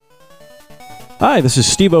Hi, this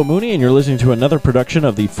is Steve O'Mooney, and you're listening to another production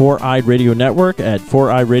of the Four-Eyed Radio Network at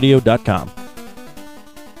foureyeradio.com.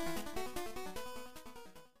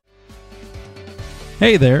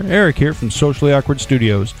 Hey there, Eric here from Socially Awkward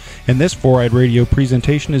Studios, and this Four-Eyed Radio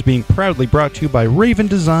presentation is being proudly brought to you by Raven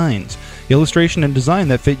Designs, illustration and design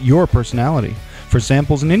that fit your personality. For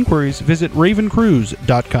samples and inquiries, visit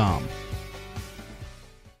ravencruise.com.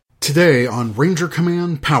 Today on Ranger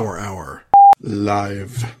Command Power Hour,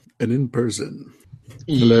 live and in person.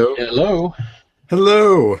 Hello. Hello.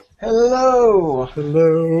 Hello. Hello.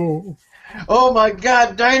 Hello. Oh my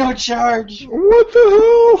god, Dino Charge! What the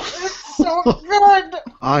hell? It's so good!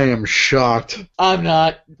 I am shocked. I'm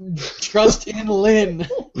not. Trust in Lynn.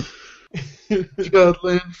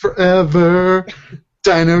 Lynn forever.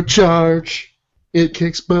 Dino Charge. It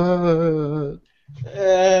kicks butt.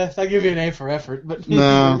 I'll give you an A for effort, but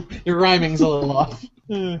no. Your rhyming's a little off.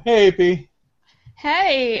 Hey, P.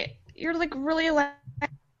 Hey, you're like really loud. I'm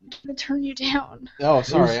gonna turn you down. Oh,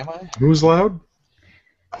 sorry, am I? Who's loud?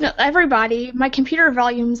 No, everybody. My computer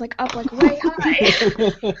volume's like up like way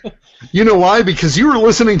high. You know why? Because you were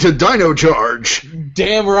listening to Dino Charge.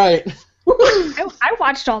 Damn right. I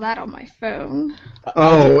watched all that on my phone.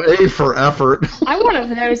 Oh, A for effort. I'm one of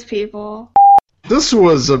those people. This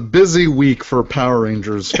was a busy week for Power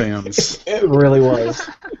Rangers fans. It really was.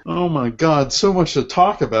 Oh my god, so much to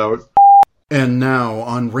talk about. And now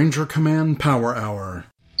on Ranger Command Power Hour.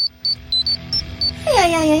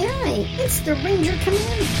 Hey, it's the Ranger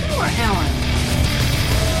Command Power Hour.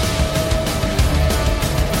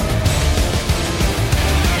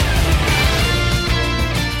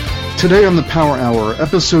 Today on the Power Hour,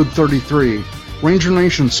 Episode 33, Ranger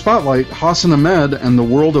Nation Spotlight, Hassan Ahmed and the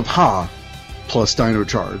World of Ha, plus Dino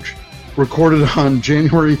Charge. Recorded on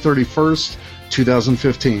January 31st,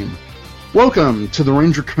 2015. Welcome to the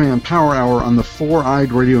Ranger Command Power Hour on the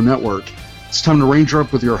Four-Eyed Radio Network. It's time to Ranger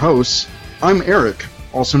up with your hosts. I'm Eric,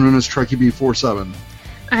 also known as Trekkie B47.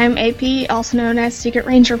 I'm AP, also known as Secret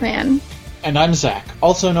Ranger Man. And I'm Zach,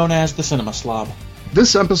 also known as the Cinema Slob.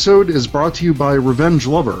 This episode is brought to you by Revenge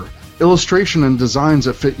Lover, illustration and designs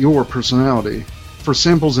that fit your personality. For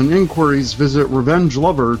samples and inquiries, visit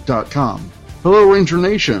revengelover.com. Hello, Ranger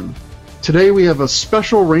Nation. Today we have a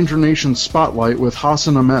special Ranger Nation Spotlight with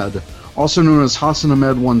Hassan Ahmed, also known as Hassan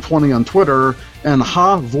Ahmed 120 on Twitter and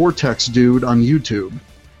Ha Vortex Dude on YouTube.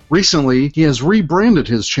 Recently, he has rebranded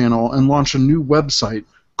his channel and launched a new website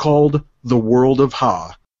called The World of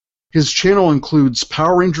Ha. His channel includes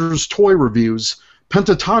Power Rangers toy reviews,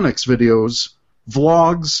 Pentatonix videos,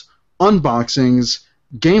 vlogs, unboxings,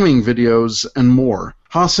 gaming videos, and more.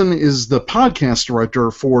 Hassan is the podcast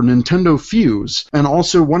director for Nintendo Fuse and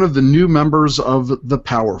also one of the new members of the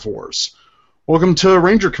Power Force. Welcome to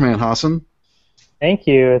Ranger Command, Hassan. Thank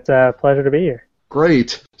you. It's a pleasure to be here.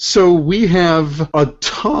 Great. So we have a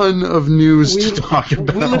ton of news to talk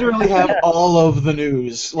about. We literally have all of the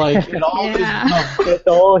news. Like, it all It's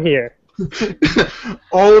all here.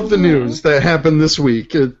 All of the news that happened this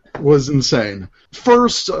week. It was insane.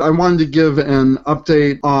 First, I wanted to give an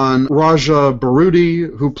update on Raja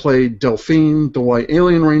Barudi, who played Delphine, the White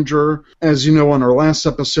Alien Ranger. As you know, on our last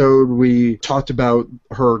episode, we talked about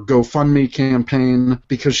her GoFundMe campaign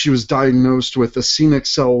because she was diagnosed with actinic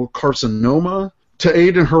cell carcinoma. To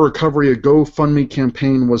aid in her recovery, a GoFundMe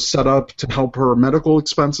campaign was set up to help her medical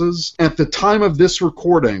expenses. At the time of this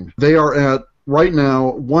recording, they are at right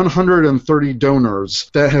now 130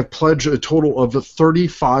 donors that have pledged a total of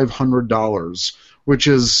 $3,500, which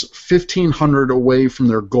is $1,500 away from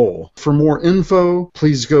their goal. For more info,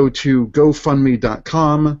 please go to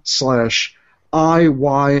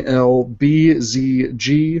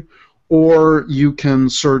gofundme.com/IYLBZG, or you can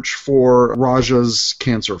search for Raja's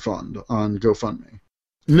Cancer Fund on GoFundMe.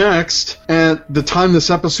 Next, at the time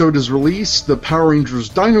this episode is released, the Power Rangers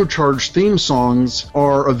Dino Charge theme songs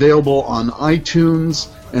are available on iTunes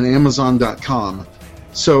and Amazon.com.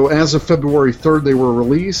 So as of February 3rd, they were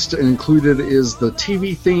released. Included is the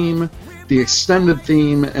TV theme, the extended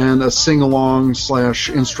theme, and a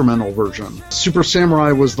sing-along/instrumental version. Super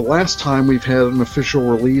Samurai was the last time we've had an official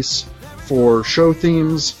release for show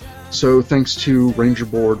themes, so thanks to Ranger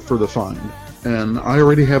Board for the find. And I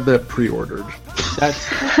already have that pre-ordered.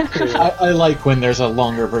 I like when there's a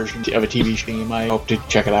longer version of a TV theme. I hope to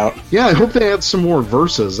check it out. Yeah, I hope they add some more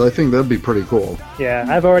verses. I think that'd be pretty cool. Yeah,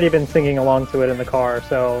 I've already been singing along to it in the car,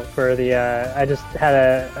 so for the, I just had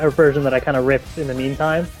a version that I kind of ripped in the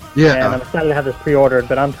meantime. Yeah. And I'm excited to have this pre-ordered,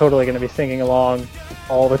 but I'm totally going to be singing along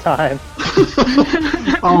all the time.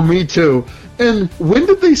 Oh, me too. And when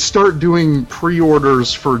did they start doing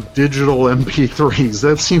pre-orders for digital MP3s?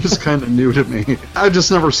 That seems kind of new to me. I've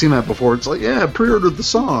just never seen that before. It's like, yeah, pre-ordered the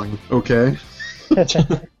song. Okay.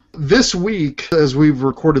 This week, as we've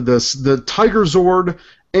recorded this, the Tiger Zord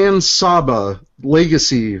and Saba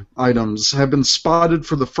Legacy items have been spotted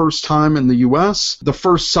for the first time in the U.S. The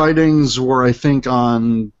first sightings were, I think,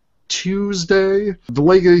 on Tuesday. The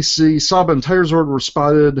Legacy Saba and Tiger Zord were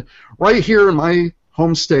spotted right here in my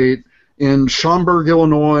home state in Schaumburg,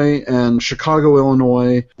 Illinois, and Chicago,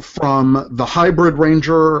 Illinois, from the Hybrid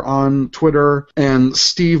Ranger on Twitter and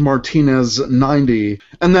Steve Martinez 90.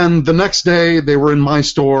 And then the next day, they were in my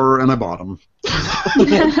store, and I bought them.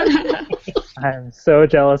 I'm so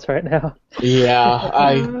jealous right now. Yeah,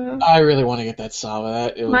 I really want to get that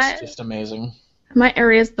Saba. It was just amazing. My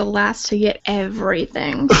area is the last to get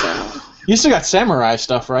everything, so... You still got Samurai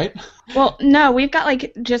stuff, right? Well, no, we've got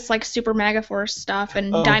just Super Megaforce stuff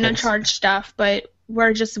and Dino Charge stuff, but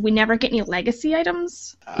we never get any Legacy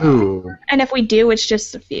items. Ooh. And if we do, it's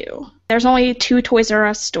just a few. There's only 2 Toys R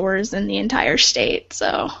Us stores in the entire state,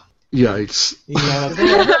 so... Yikes.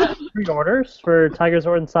 Yeah. Pre-orders for Tiger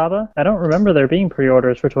Zord and Saba? I don't remember there being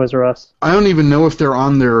pre-orders for Toys R Us. I don't even know if they're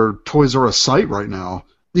on their Toys R Us site right now.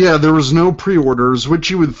 Yeah, there was no pre-orders,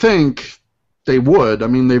 which you would think they would. I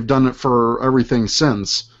mean, they've done it for everything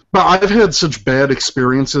since. But I've had such bad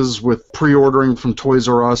experiences with pre-ordering from Toys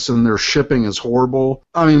R Us, and their shipping is horrible.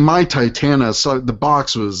 I mean, my Titanus, the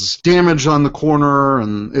box was damaged on the corner,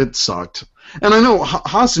 and it sucked. And I know,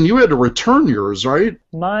 Hassan, you had to return yours, right?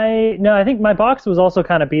 No, I think my box was also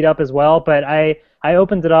kind of beat up as well, but I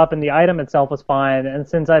opened it up and the item itself was fine, and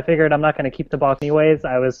since I figured I'm not going to keep the box anyways,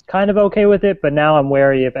 I was kind of okay with it, but now I'm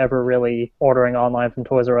wary of ever really ordering online from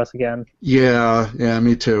Toys R Us again. Yeah,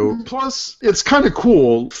 me too. Plus, it's kind of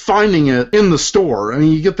cool finding it in the store. I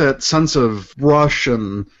mean, you get that sense of rush,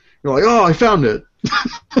 and you're like, oh, I found it.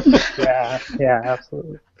 Yeah,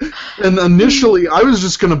 absolutely. And initially, I was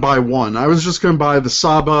just going to buy one. I was just going to buy the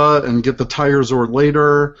Saba and get the Tiger Zord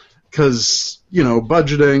later, because,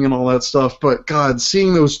 budgeting and all that stuff. But, God,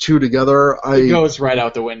 seeing those two together, it goes right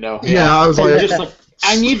out the window. Yeah, I was like,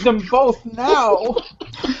 I need them both now.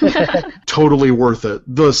 Totally worth it.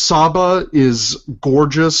 The Saba is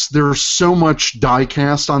gorgeous. There's so much die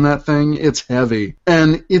cast on that thing. It's heavy.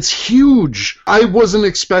 And it's huge. I wasn't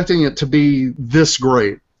expecting it to be this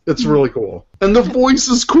great. It's really cool. And the voice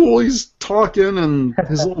is cool. He's talking and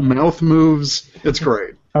his little mouth moves. It's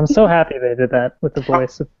great. I'm so happy they did that with the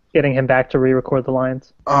voice, getting him back to re-record the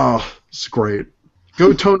lines. Oh, it's great.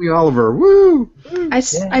 Go Tony Oliver. Woo! I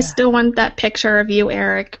still want that picture of you,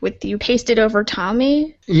 Eric, with you pasted over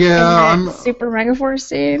Tommy. Yeah, in that Super Megaforce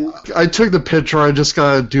scene. I took the picture. I just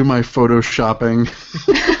gotta do my photoshopping.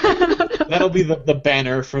 That'll be the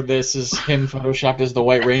banner for this, is him photoshopped as the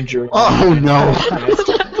White Ranger. Oh, no.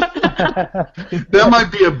 That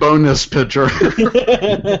might be a bonus picture.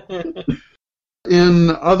 In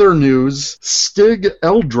other news, Stig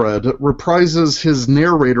Eldred reprises his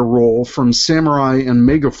narrator role from Samurai and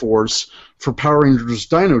Megaforce for Power Rangers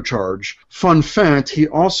Dino Charge. Fun fact, he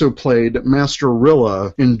also played Master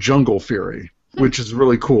Rilla in Jungle Fury, which is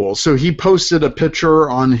really cool. So he posted a picture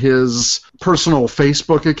on his personal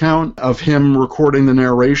Facebook account of him recording the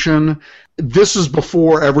narration. This is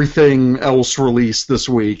before everything else released this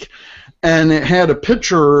week. And it had a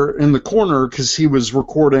picture in the corner because he was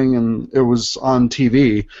recording and it was on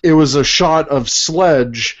TV. It was a shot of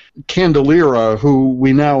Sledge Candelira, who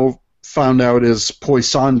we now found out is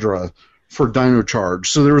Poisandra for Dino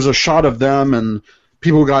Charge. So there was a shot of them and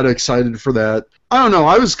people got excited for that. I don't know.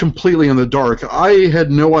 I was completely in the dark. I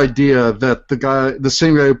had no idea that the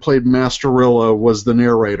same guy who played Master Rilla was the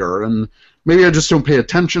narrator. And maybe I just don't pay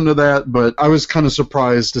attention to that, but I was kind of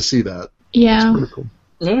surprised to see that. Yeah. It's pretty cool.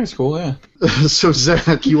 That looks cool, yeah. So,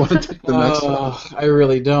 Zach, you want to take the next one? I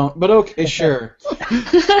really don't, but okay, sure.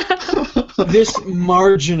 This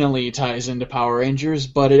marginally ties into Power Rangers,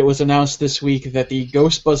 but it was announced this week that the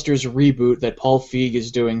Ghostbusters reboot that Paul Feig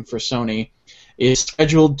is doing for Sony is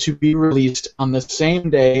scheduled to be released on the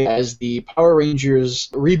same day as the Power Rangers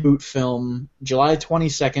reboot film, July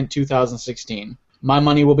 22nd, 2016. My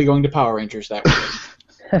money will be going to Power Rangers that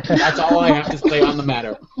week. That's all I have to say on the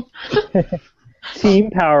matter. Team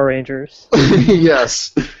Power Rangers.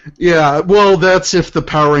 Yes. Yeah, well, that's if the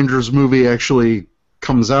Power Rangers movie actually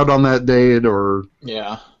comes out on that date or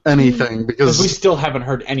anything. Because we still haven't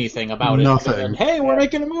heard anything about it. Nothing. Hey, we're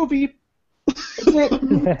making a movie. That's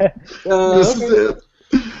it. This is it.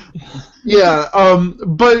 Yeah,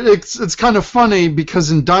 but it's kind of funny because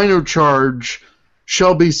in Dino Charge,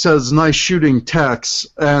 Shelby says, "Nice shooting, Tex,"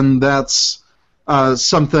 and that's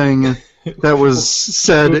something that was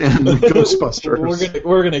said in Ghostbusters.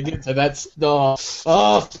 We're gonna get to that.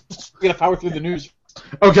 We're gonna power through the news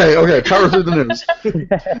Okay, power through the news.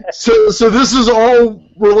 So this is all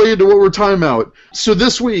related to what we're talking about. So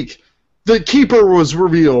this week, the Keeper was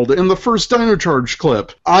revealed in the first Dino Charge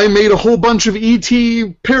clip. I made a whole bunch of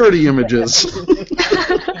E.T. parody images.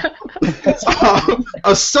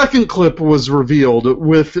 A second clip was revealed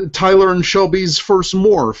with Tyler and Shelby's first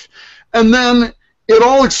morph. And then it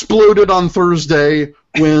all exploded on Thursday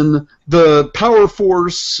when the Power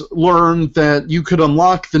Force learned that you could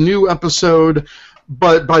unlock the new episode,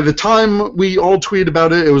 but by the time we all tweeted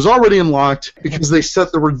about it, it was already unlocked because they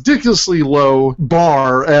set the ridiculously low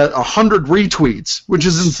bar at 100 retweets, which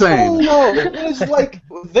is insane. Oh no, it was like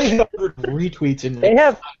they had 100 retweets in They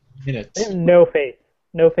have 5 minutes. They have no faith.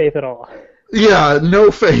 No faith at all. Yeah,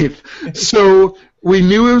 no faith. So we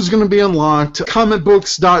knew it was going to be unlocked.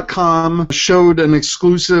 Comicbooks.com showed an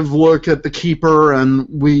exclusive look at the Keeper, and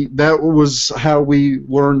that was how we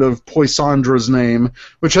learned of Poisandra's name,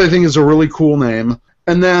 which I think is a really cool name.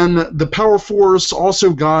 And then the Power Force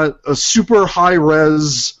also got a super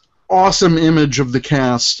high-res, awesome image of the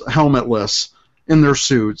cast helmetless in their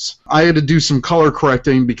suits. I had to do some color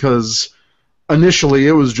correcting because initially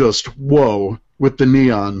it was just, whoa, with the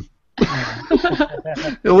neon.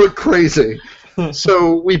 It looked crazy.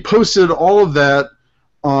 So we posted all of that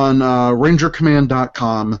on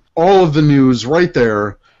rangercommand.com, all of the news right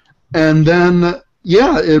there. And then,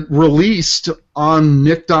 it released on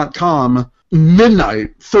nick.com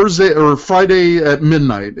midnight, Friday at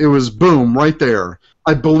midnight. It was boom, right there.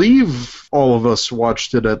 I believe all of us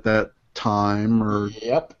watched it at that time.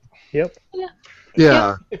 Yep.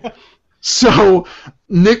 Yeah. So,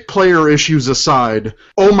 Nick player issues aside,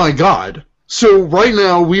 oh my god. So right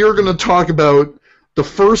now we are going to talk about the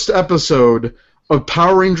first episode of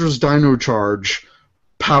Power Rangers Dino Charge,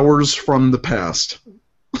 Powers from the Past.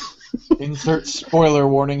 Insert spoiler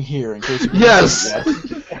warning here in case you Yes.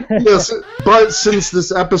 Yes, but since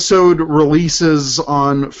this episode releases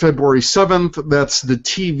on February 7th, that's the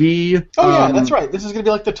TV. Oh yeah, that's right. This is going to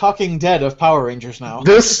be like the Talking Dead of Power Rangers now.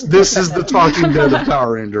 This is the Talking Dead of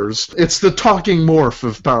Power Rangers. It's the Talking Morph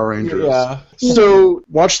of Power Rangers. Yeah. So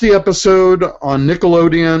watch the episode on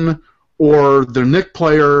Nickelodeon or the Nick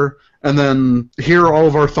Player, and then hear all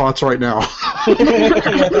of our thoughts right now.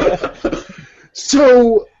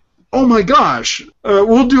 So, oh my gosh,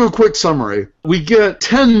 we'll do a quick summary. We get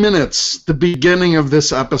 10 minutes, the beginning of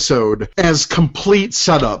this episode, as complete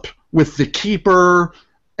setup with the Keeper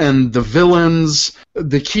and the villains.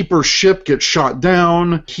 The Keeper's ship gets shot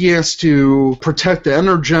down. He has to protect the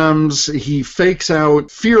Energems. He fakes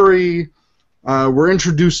out Fury. We're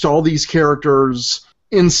introduced to all these characters.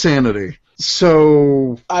 Insanity.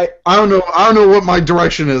 So I don't know what my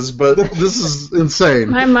direction is, but this is insane.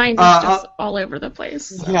 My mind is just all over the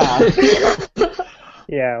place. Yeah.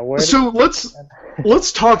 Yeah. So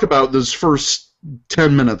let's talk about those first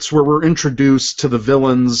 10 minutes where we're introduced to the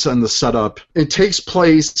villains and the setup. It takes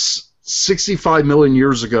place 65 million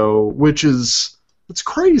years ago, which is it's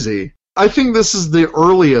crazy. I think this is the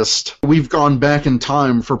earliest we've gone back in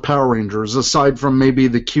time for Power Rangers, aside from maybe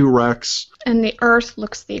the Q-Rex. And the Earth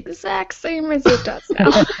looks the exact same as it does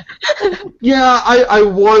now. Yeah, I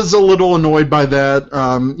was a little annoyed by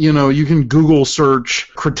that. You can Google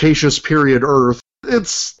search Cretaceous period Earth.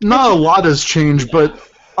 It's not a lot has changed, but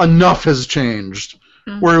enough has changed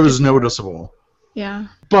where it was noticeable. Yeah.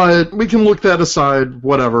 But we can look that aside,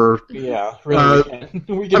 whatever. Yeah, really.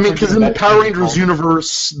 We can because in the Power Rangers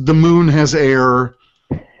universe, the moon has air.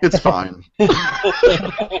 It's fine.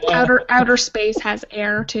 Outer space has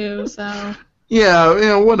air too, so.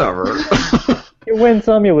 Yeah, whatever. You win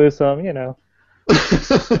some, you lose some,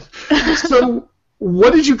 So,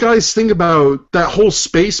 what did you guys think about that whole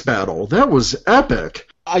space battle? That was epic.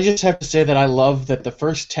 I just have to say that I love that the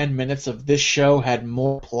first 10 minutes of this show had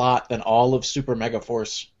more plot than all of Super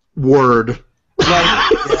Megaforce. Word.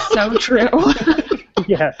 So true.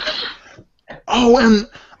 Yeah. Oh, and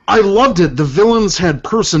I loved it. The villains had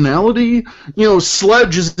personality.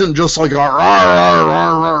 Sledge isn't just like a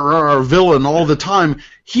rah, villain all the time.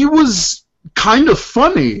 He was kind of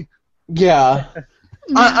funny. Yeah.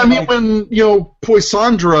 I mean, when,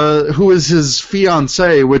 Poisandra, who is his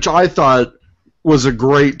fiancée, which I thought was a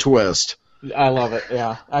great twist. I love it,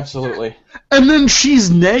 yeah, absolutely. And then she's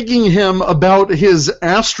nagging him about his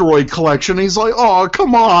asteroid collection. He's like, oh,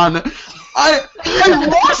 come on. I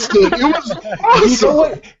lost it. It was awesome. You know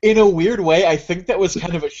what? In a weird way, I think that was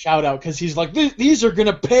kind of a shout-out, because he's like, these are going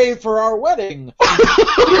to pay for our wedding. Who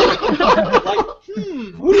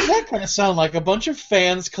does that kind of sound like? A bunch of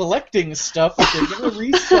fans collecting stuff that they're going to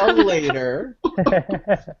resell later.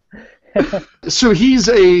 So he's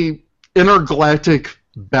a intergalactic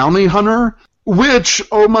bounty hunter, which,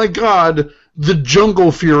 oh my god, the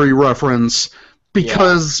Jungle Fury reference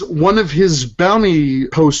because one of his bounty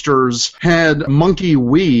posters had Monkey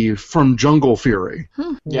Wee from Jungle Fury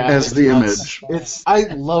as the image. I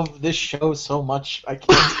love this show so much. I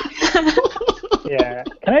can't. Yeah.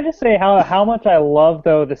 Can I just say how much I love,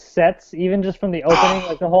 though, the sets, even just from the opening,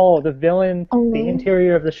 like the villain, the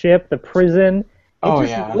interior of the ship, the prison. It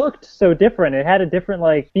just looked so different. It had a different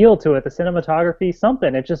feel to it. The cinematography,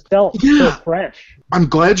 something. It just felt so fresh. I'm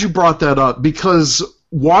glad you brought that up because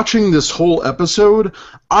watching this whole episode,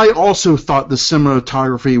 I also thought the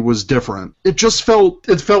cinematography was different. It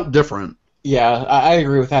felt different. Yeah, I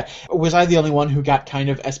agree with that. Was I the only one who got kind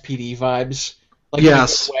of SPD vibes?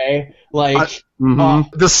 Yes. In a way?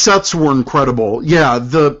 The sets were incredible. Yeah,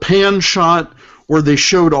 the pan shot where they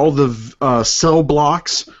showed all the cell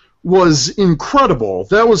blocks was incredible.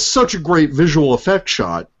 That was such a great visual effect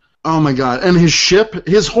shot. Oh my god. And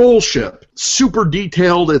his whole ship, super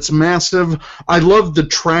detailed, it's massive. I love the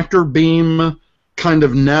tractor beam kind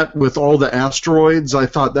of net with all the asteroids. I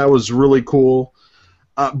thought that was really cool.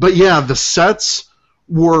 But yeah, the sets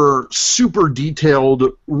were super detailed,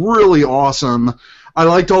 really awesome. I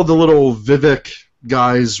liked all the little Vivek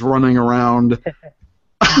guys running around.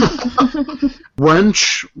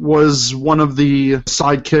 Wrench was one of the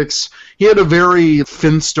sidekicks. He had a very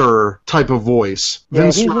Finster type of voice. Yeah,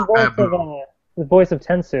 he's the voice of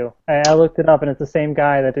Tensu. I looked it up, and it's the same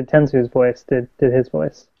guy that did Tensu's voice, did his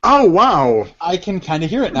voice. Oh, wow. I can kind of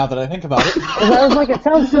hear it now that I think about it. I was like, it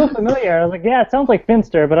sounds so familiar. I was like, yeah, it sounds like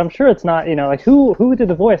Finster, but I'm sure it's not, who did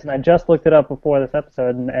the voice? And I just looked it up before this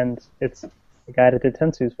episode, and it's the guy that did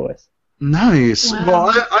Tensu's voice. Nice. Wow.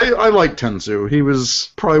 Well, I like Tensu. He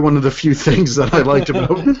was probably one of the few things that I liked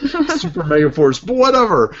about Super Megaforce, but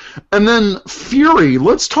whatever. And then Fury.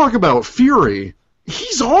 Let's talk about Fury.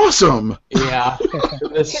 He's awesome. Yeah.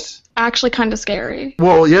 It's actually kind of scary.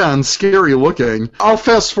 Well, yeah, and scary looking. I'll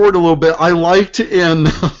fast forward a little bit. I liked in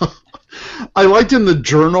the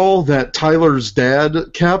journal that Tyler's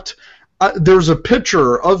dad kept, there's a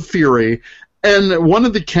picture of Fury, and one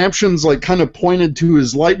of the captions kind of pointed to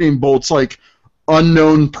his lightning bolts,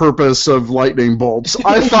 unknown purpose of lightning bolts.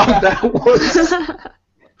 I thought that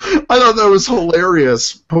was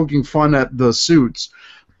hilarious, poking fun at the suits.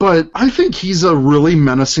 But I think he's a really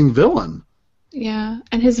menacing villain. Yeah,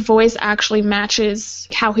 and his voice actually matches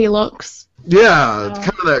how he looks. Yeah, it's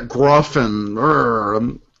kind of that gruff and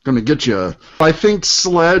I'm gonna get you. I think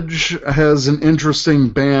Sledge has an interesting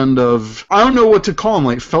band of, I don't know what to call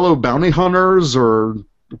them, fellow bounty hunters or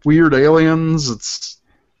weird aliens. It's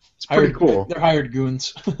pretty cool. They're hired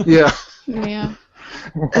goons. Yeah. Yeah.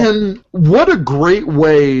 And what a great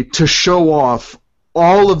way to show off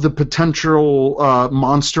all of the potential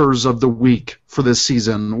monsters of the week for this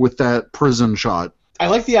season with that prison shot. I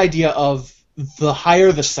like the idea of the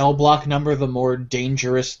higher the cell block number, the more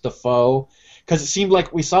dangerous the foe. Because it seemed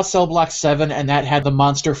like we saw Cell Block 7, and that had the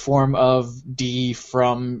monster form of D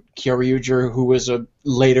from Kyoryuger, who was a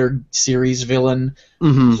later series villain.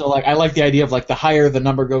 Mm-hmm. So, I like the idea of, the higher the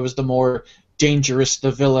number goes, the more dangerous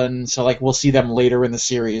the villain. So, we'll see them later in the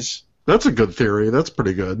series. That's a good theory. That's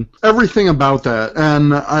pretty good. Everything about that.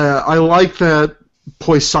 And I like that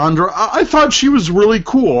Poisandra. I thought she was really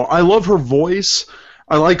cool. I love her voice.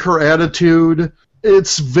 I like her attitude.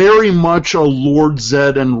 It's very much a Lord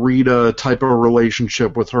Zed and Rita type of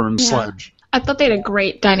relationship with her and Sledge. I thought they had a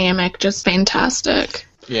great dynamic, just fantastic.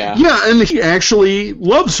 Yeah. Yeah, and he actually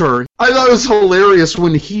loves her. I thought it was hilarious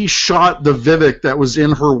when he shot the Vivek that was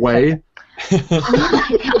in her way. Oh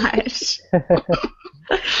my gosh.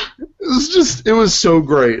 It was so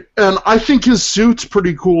great. And I think his suit's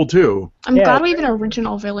pretty cool, too. I'm glad we have an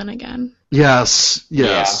original villain again. Yes.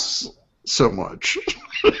 Yeah. So much.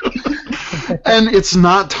 And it's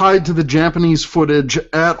not tied to the Japanese footage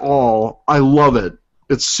at all. I love it.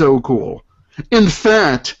 It's so cool. In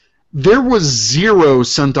fact, there was 0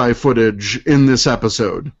 Sentai footage in this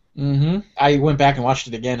episode. Mm-hmm. I went back and watched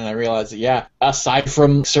it again, and I realized that, aside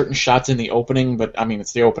from certain shots in the opening, but,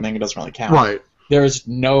 it's the opening, it doesn't really count. Right. There's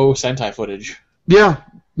no Sentai footage. Yeah,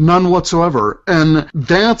 none whatsoever. And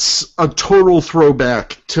that's a total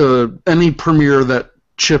throwback to any premiere that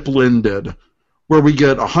Chip Lin did, where we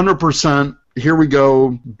get 100%, here we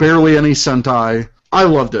go, barely any Sentai. I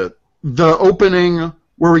loved it. The opening,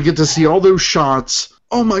 where we get to see all those shots,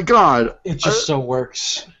 oh my god. It just so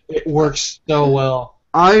works. It works so well.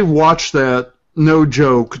 I watched that, no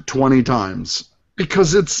joke, 20 times.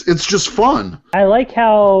 Because it's just fun. I like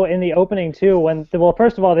how in the opening, too,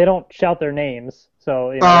 first of all, they don't shout their names.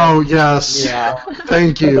 So, oh, yes. Yeah.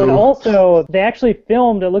 Thank you. But also, they actually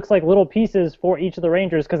filmed, it looks like little pieces for each of the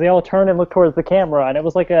Rangers because they all turned and looked towards the camera, and it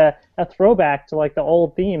was like a throwback to like the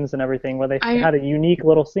old themes and everything where they had a unique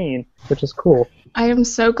little scene, which is cool. I am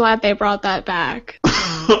so glad they brought that back.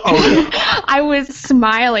 Oh, I was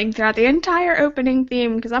smiling throughout the entire opening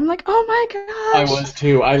theme because I'm like, oh my gosh. I was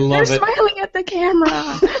too. I love They're it. smiling at the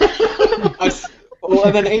camera. Well,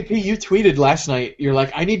 and then AP, you tweeted last night, you're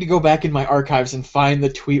like, I need to go back in my archives and find the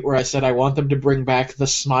tweet where I said I want them to bring back the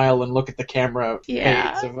smile and look at the camera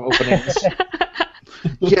phase of openings.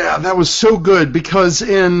 yeah, that was so good because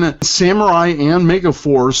in Samurai and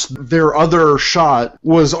Megaforce, their other shot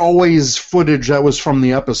was always footage that was from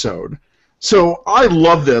the episode. So I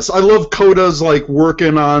love this. I love Koda's like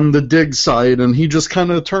working on the dig site, and he just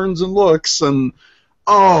kind of turns and looks, and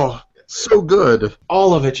so good.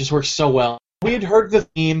 All of it just works so well. We had heard the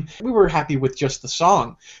theme. We were happy with just the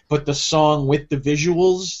song, but the song with the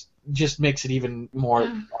visuals just makes it even more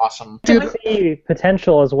awesome. I see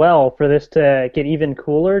potential as well for this to get even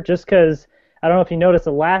cooler, just because, I don't know if you noticed,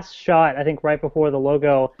 the last shot, I think right before the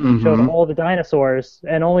logo, showed all the dinosaurs,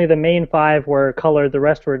 and only the main 5 were colored, the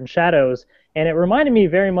rest were in shadows. And it reminded me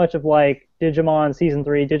very much of like Digimon Season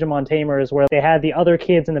 3, Digimon Tamers, where they had the other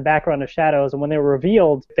kids in the background of shadows, and when they were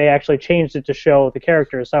revealed, they actually changed it to show the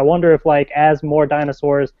characters. So I wonder if like as more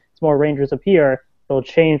dinosaurs, as more Rangers appear, they'll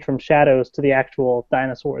change from shadows to the actual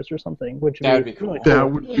dinosaurs or something, which would be cool. Really cool.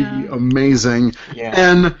 That would be amazing. Yeah.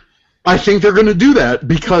 And I think they're going to do that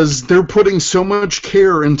because they're putting so much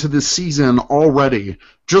care into this season already,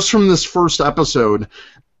 just from this first episode.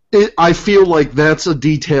 I feel like that's a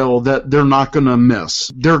detail that they're not going to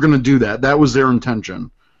miss. They're going to do that. That was their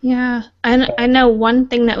intention. Yeah. I know one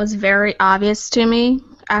thing that was very obvious to me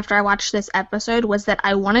after I watched this episode was that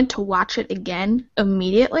I wanted to watch it again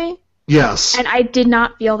immediately. Yes. And I did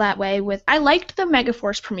not feel that way with... I liked the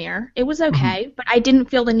Megaforce premiere. It was okay, but I didn't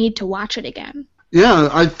feel the need to watch it again. Yeah,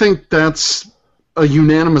 I think that's a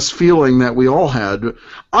unanimous feeling that we all had.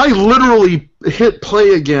 I literally hit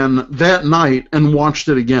play again that night and watched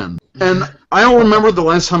it again. And I don't remember the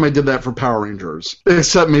last time I did that for Power Rangers,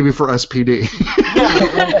 except maybe for SPD.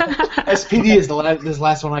 SPD is this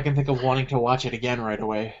last one I can think of wanting to watch it again right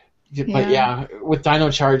away. But yeah, with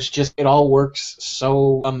Dino Charge, just it all works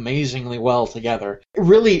so amazingly well together.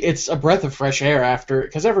 Really, it's a breath of fresh air after,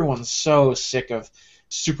 because everyone's so sick of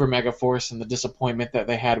Super Megaforce and the disappointment that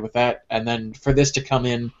they had with that, and then for this to come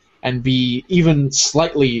in and be even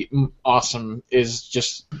slightly awesome is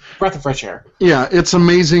just breath of fresh air. Yeah, it's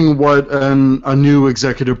amazing what a new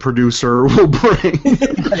executive producer will bring.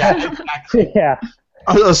 Yeah, exactly. Yeah.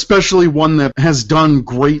 Especially one that has done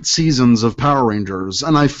great seasons of Power Rangers,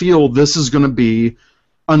 and I feel this is going to be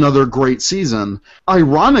another great season.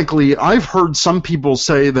 Ironically, I've heard some people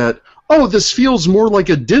say that, oh, this feels more like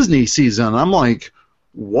a Disney season. I'm like,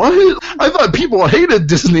 what? I thought people hated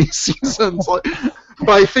Disney seasons. But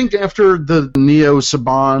I think after the Neo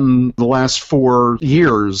Saban, the last 4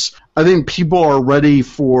 years, I think people are ready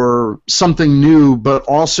for something new, but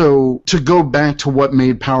also to go back to what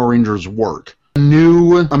made Power Rangers work. A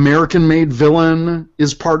new American-made villain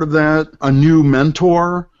is part of that. A new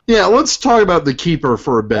mentor. Yeah, let's talk about the Keeper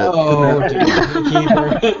for a bit. Oh, dude,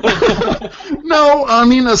 the Keeper. No, I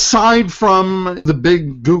mean, aside from the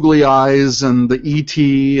big googly eyes and the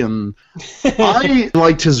E.T., and I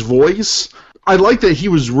liked his voice. I liked that he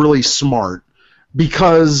was really smart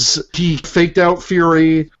because he faked out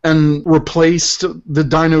Fury and replaced the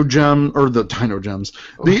Dino Gems,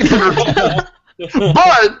 the Inner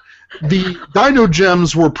But the Dino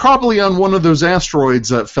Gems were probably on one of those asteroids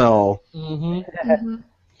that fell.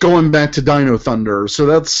 Going back to Dino Thunder, so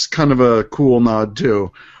that's kind of a cool nod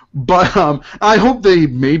too. But I hope they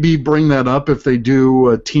maybe bring that up if they do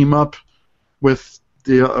a team up with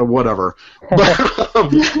the whatever.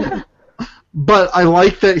 But I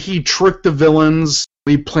like that he tricked the villains.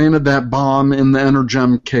 He planted that bomb in the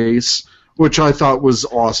Energem case, which I thought was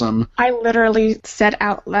awesome. I literally said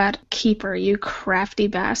out loud, Keeper, you crafty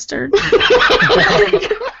bastard.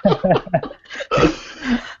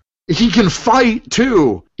 He can fight,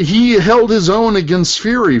 too. He held his own against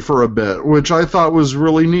Fury for a bit, which I thought was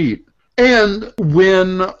really neat. And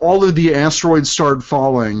when all of the asteroids started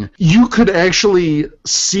falling, you could actually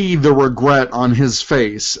see the regret on his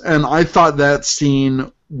face. And I thought that scene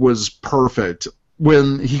was perfect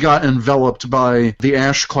when he got enveloped by the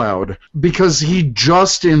ash cloud, because he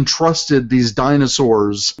just entrusted these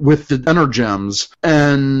dinosaurs with the Energems,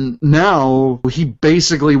 and now he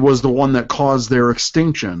basically was the one that caused their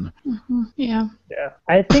extinction. Yeah. Yeah.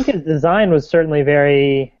 I think his design was certainly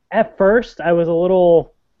very... At first, I was a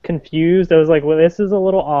little confused. I was like, well, this is a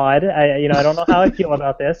little odd. I don't know how I feel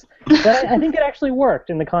about this. But I think it actually worked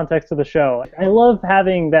in the context of the show. I love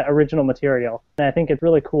having that original material, and I think it's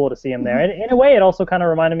really cool to see him there. And in a way, it also kind of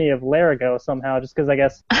reminded me of Larigo somehow, just because I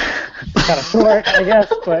guess it's kind of short, I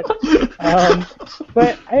guess.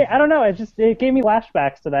 But I don't know. It gave me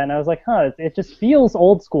flashbacks to that, and I was like, it just feels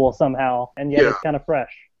old school somehow, and yet it's kind of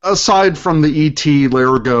fresh. Aside from the E.T.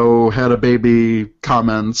 Larigo had a baby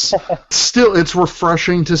comments, still it's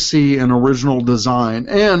refreshing to see an original design.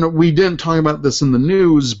 And we didn't talk about this in the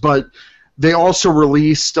news, but they also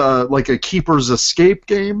released like a Keeper's Escape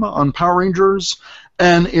game on Power Rangers,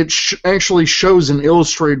 and it actually shows an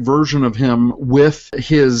illustrated version of him with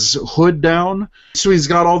his hood down. So he's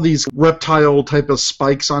got all these reptile type of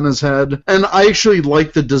spikes on his head, and I actually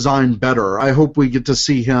like the design better. I hope we get to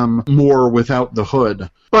see him more without the hood.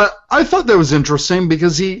 But I thought that was interesting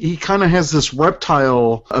because he kind of has this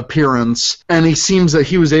reptile appearance, and he seems that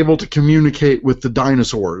he was able to communicate with the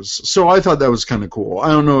dinosaurs. So I thought that was kind of cool. I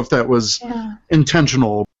don't know if that was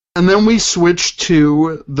intentional. And then we switch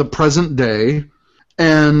to the present day,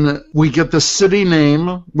 and we get the city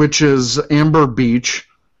name, which is Amber Beach.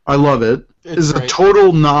 I love it. It's a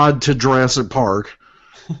total nod to Jurassic Park.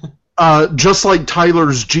 Just like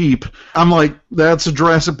Tyler's Jeep. I'm like, that's a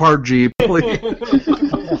Jurassic Park Jeep.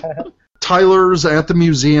 Tyler's at the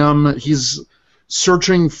museum. He's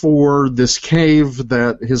searching for this cave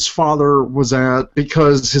that his father was at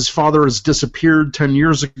because his father has disappeared 10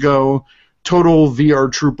 years ago. Total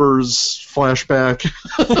VR Troopers flashback.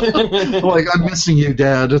 Like, I'm missing you,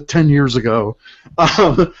 Dad, 10 years ago.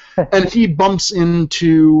 And he bumps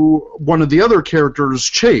into one of the other characters,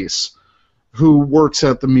 Chase, who works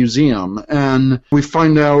at the museum. And we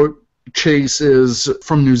find out Chase is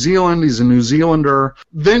from New Zealand. He's a New Zealander.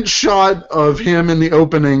 Then shot of him in the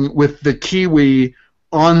opening with the Kiwi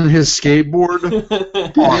on his skateboard.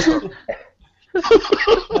 Awesome.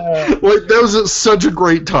 Like, that was such a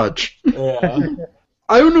great touch. Yeah.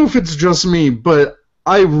 I don't know if it's just me, but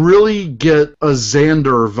I really get a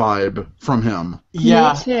Xander vibe from him.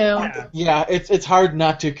 Yeah. Me too. Yeah, it's hard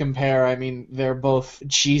not to compare. I mean, they're both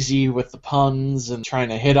cheesy with the puns and trying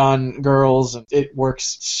to hit on girls, and it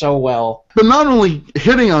works so well. But not only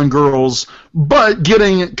hitting on girls, but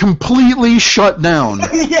getting completely shut down.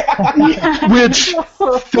 Which,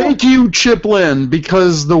 thank you, Chip Lynn,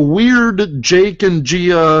 because the weird Jake and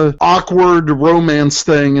Gia awkward romance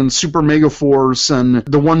thing in Super Mega Force, and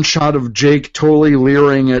the one shot of Jake totally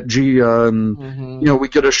leering at Gia, and we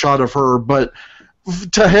get a shot of her, but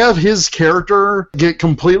to have his character get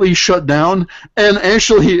completely shut down, and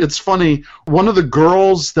actually, it's funny, one of the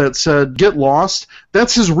girls that said, "Get lost,"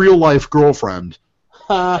 that's his real-life girlfriend.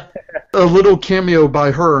 A little cameo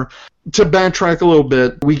by her. To backtrack a little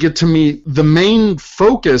bit, we get to meet the main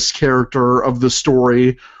focus character of the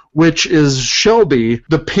story, which is Shelby,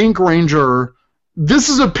 the Pink Ranger. This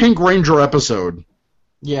is a Pink Ranger episode.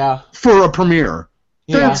 Yeah. For a premiere.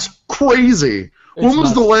 Yeah. That's crazy. When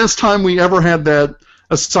was the last time we ever had that,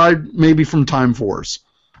 aside maybe from Time Force?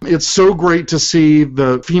 It's so great to see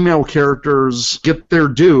the female characters get their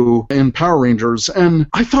due in Power Rangers, and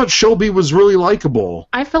I thought Shelby was really likable.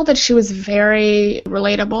 I felt that she was very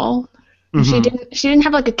relatable. Mm-hmm. She didn't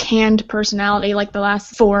have like a canned personality like the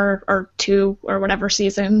last 4 or 2 or whatever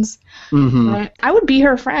seasons. Mm-hmm. But I would be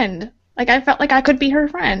her friend. Like, I felt like I could be her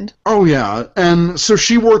friend. Oh, yeah. And so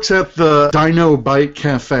she works at the Dino Bite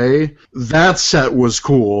Cafe. That set was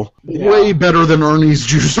cool. Yeah. Way better than Ernie's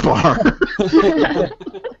Juice Bar.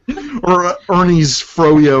 Or Ernie's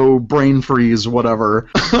Froyo Brain Freeze, whatever.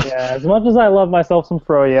 Yeah, as much as I love myself some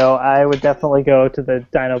Froyo, I would definitely go to the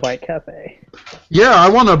Dino Bite Cafe. Yeah, I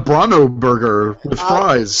want a Brano burger with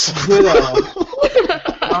fries.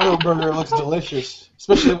 Brano burger looks delicious.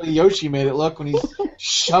 Especially the way Yoshi made it look when he's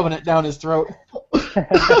shoving it down his throat.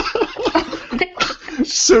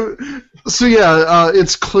 So yeah,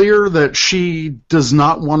 it's clear that she does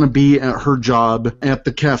not want to be at her job at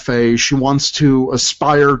the cafe. She wants to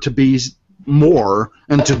aspire to be more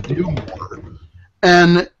and to do more.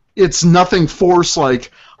 And it's nothing forced like,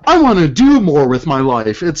 I want to do more with my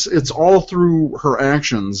life. It's all through her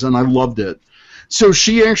actions, and I loved it. So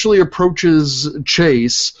she actually approaches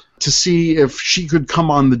Chase to see if she could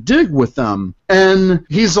come on the dig with them. And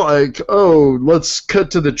he's like, oh, let's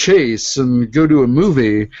cut to the chase and go to a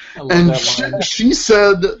movie. And she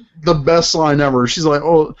said the best line ever. She's like,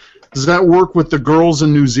 oh, does that work with the girls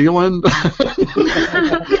in New Zealand?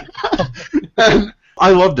 And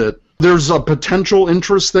I loved it. There's a potential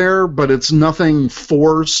interest there, but it's nothing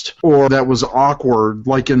forced or that was awkward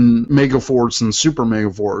like in Megaforce and Super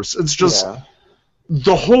Megaforce. It's just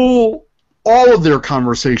the whole all of their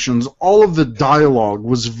conversations, all of the dialogue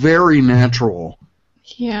was very natural.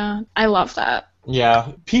 Yeah, I love that.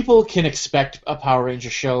 Yeah, people can expect a Power Ranger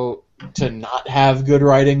show to not have good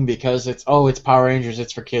writing because it's Power Rangers,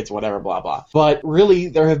 it's for kids, whatever, blah, blah. But really,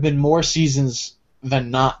 there have been more seasons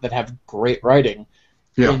than not that have great writing.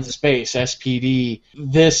 Yeah. In space, SPD.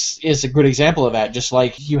 This is a good example of that. Just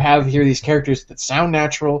like you have here these characters that sound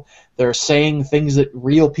natural, they're saying things that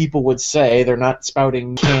real people would say, they're not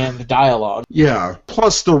spouting canned dialogue. Yeah.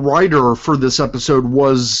 Plus, the writer for this episode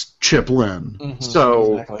was Chip Lynn. Mm-hmm,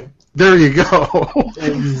 so, exactly. There you go.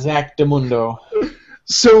 Exactamundo.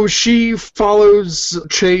 So she follows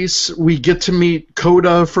Chase. We get to meet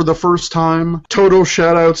Koda for the first time. Total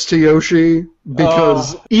shout-outs to Yoshi,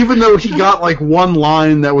 because even though he got like one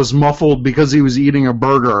line that was muffled because he was eating a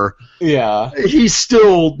burger, yeah, he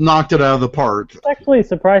still knocked it out of the park. I was actually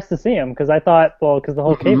surprised to see him, because I thought, because the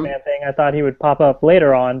whole caveman thing, I thought he would pop up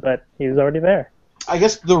later on, but he was already there. I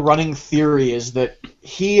guess the running theory is that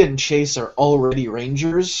he and Chase are already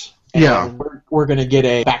Rangers, and Yeah. we're going to get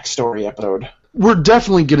a backstory episode. We're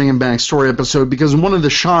definitely getting a backstory episode, because one of the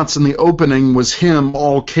shots in the opening was him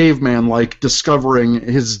all caveman like discovering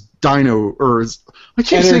his dino, or his, I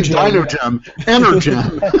can't say dino gem,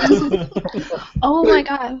 energem. Oh my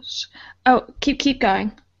gosh. Oh, keep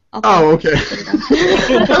going. Oh, okay.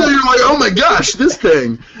 You're like, oh my gosh, this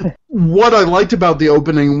thing. What I liked about the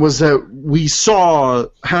opening was that we saw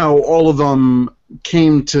how all of them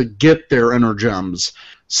came to get their energems.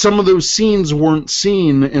 Some of those scenes weren't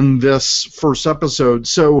seen in this first episode,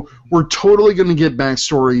 so we're totally going to get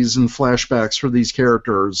backstories and flashbacks for these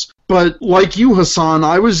characters. But like you, Hassan,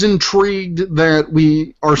 I was intrigued that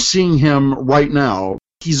we are seeing him right now.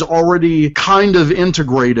 He's already kind of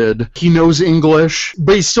integrated. He knows English,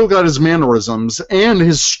 but he's still got his mannerisms and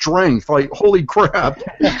his strength. Like, holy crap.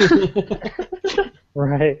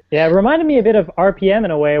 Right. Yeah, it reminded me a bit of RPM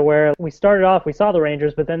in a way, where we started off, we saw the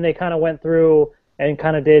Rangers, but then they kind of went through and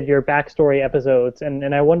kind of did your backstory episodes,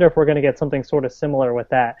 and I wonder if we're going to get something sort of similar with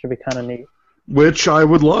that. Should be kind of neat. Which I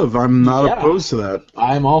would love. I'm not opposed to that.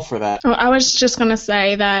 I'm all for that. Well, I was just going to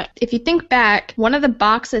say that if you think back, one of the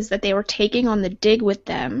boxes that they were taking on the dig with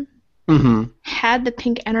them had the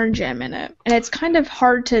pink energem in it. And it's kind of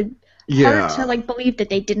hard to like believe that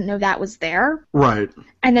they didn't know that was there. Right.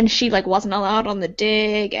 And then she like wasn't allowed on the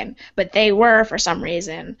dig, but they were for some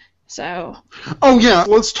reason. So. Oh, yeah.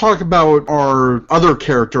 Let's talk about our other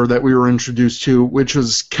character that we were introduced to, which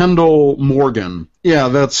is Kendall Morgan. Yeah,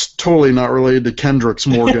 that's totally not related to Kendricks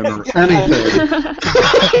Morgan or anything.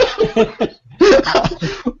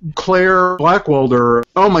 Claire Blackwelder,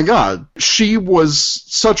 oh my god, she was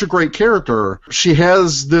such a great character. She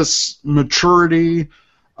has this maturity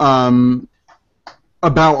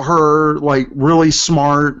about her, like, really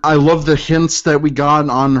smart. I love the hints that we got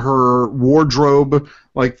on her wardrobe,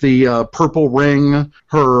 like the purple ring.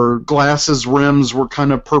 Her glasses rims were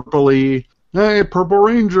kind of purpley. Hey, Purple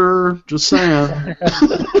Ranger, just saying.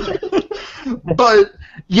 But,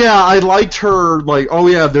 yeah, I liked her, like, oh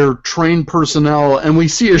yeah, they're trained personnel, and we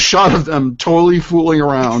see a shot of them totally fooling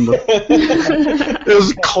around. It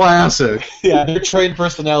was classic. Yeah, they're trained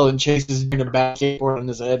personnel, and Chase is doing a back skateboard on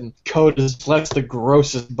his head, and Koda flexed the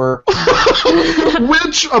grossest burp.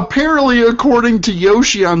 Which, apparently, according to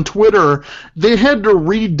Yoshi on Twitter, they had to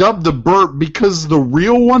redub the burp because the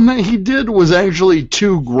real one that he did was actually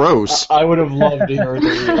too gross. I would have loved to hear the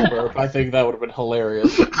real burp. I think that would have been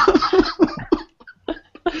hilarious.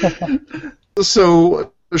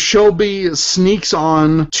 So Shelby sneaks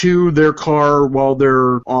on to their car while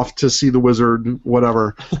they're off to see the wizard,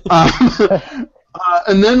 whatever.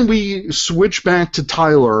 And then we switch back to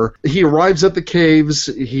Tyler. He arrives at the caves.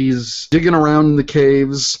 He's digging around in the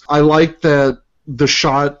caves. I like that the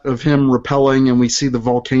shot of him rappelling, and we see the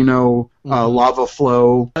volcano lava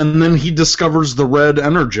flow. And then he discovers the red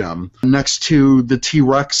energem next to the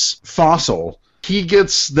T-Rex fossil. He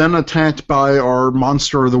gets then attacked by our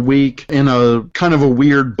Monster of the Week in a kind of a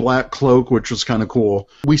weird black cloak, which was kind of cool.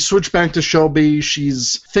 We switch back to Shelby.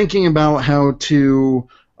 She's thinking about how to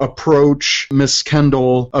approach Miss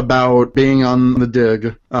Kendall about being on the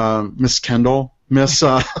dig. Miss Kendall? Miss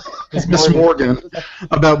Morgan.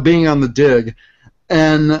 About being on the dig.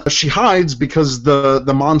 And she hides because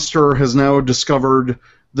the monster has now discovered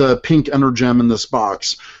the pink energem in this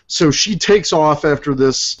box. So she takes off after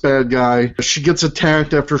this bad guy. She gets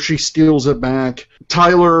attacked after she steals it back.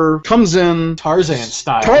 Tyler comes in.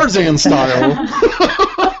 Tarzan style.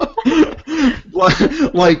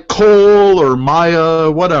 like Cole or Maya,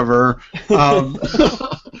 whatever. And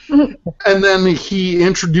then he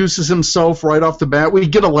introduces himself right off the bat. We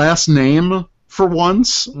get a last name for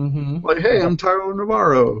once. Mm-hmm. Like, hey, I'm Tyler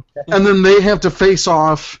Navarro. And then they have to face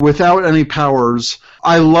off without any powers.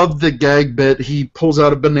 I love the gag bit. He pulls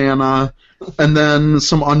out a banana and then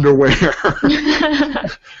some underwear.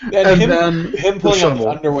 and him pulling out his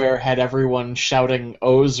underwear had everyone shouting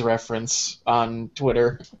O's reference on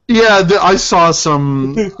Twitter. Yeah, I saw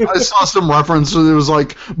some reference. It was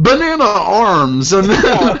like banana arms, and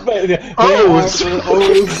then O's.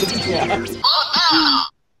 Yeah.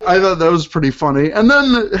 I thought that was pretty funny. And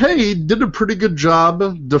then, hey, he did a pretty good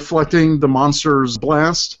job deflecting the monster's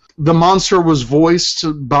blast. The monster was voiced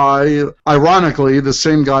by, ironically, the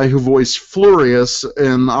same guy who voiced Flurious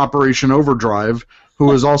in Operation Overdrive,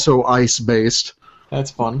 who is also ice-based. That's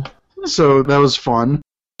fun. So that was fun.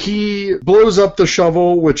 He blows up the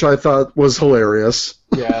shovel, which I thought was hilarious.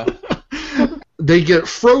 Yeah. They get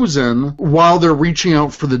frozen while they're reaching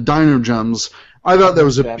out for the Dino Gems. I thought that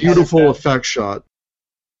was a beautiful effect shot.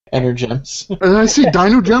 Energems. And I see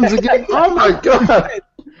Dino Gems again? Oh my god!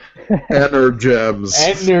 Energems.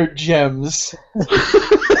 Energems.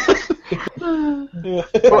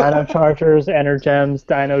 Dino Chargers, Energems,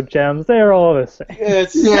 Dino Gems, they're all the same.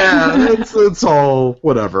 It's all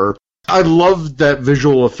whatever. I loved that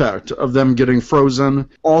visual effect of them getting frozen,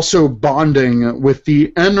 also bonding with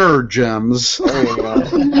the Energems.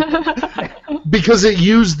 Because it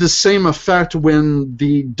used the same effect when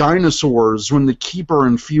the dinosaurs, when the Keeper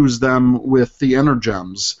infused them with the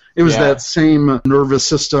Energems. It was that same nervous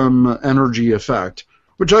system energy effect,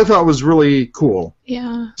 which I thought was really cool.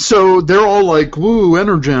 Yeah. So they're all like, woo,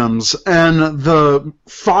 Energems, and the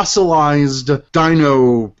fossilized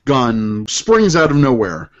dino gun springs out of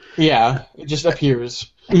nowhere. Yeah, it just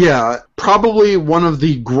appears. Yeah, probably one of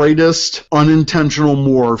the greatest unintentional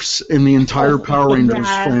morphs in the entire Power Rangers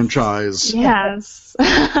franchise. Yes.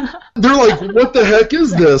 They're like, what the heck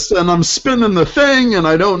is this? And I'm spinning the thing, and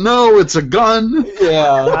I don't know, it's a gun.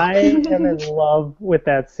 Yeah. I am in love with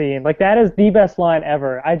that scene. Like, that is the best line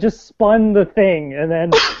ever. I just spun the thing, and then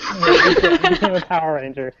became a Power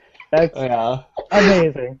Ranger. That's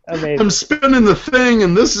amazing. I'm spinning the thing,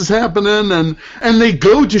 and this is happening, and they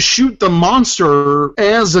go to shoot the monster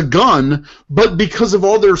as a gun, but because of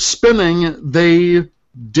all their spinning, they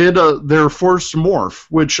did their forced morph,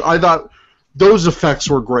 which I thought those effects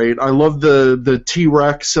were great. I love the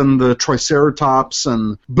T-Rex and the Triceratops,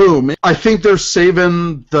 and boom. I think they're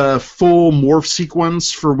saving the full morph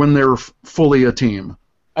sequence for when they're fully a team.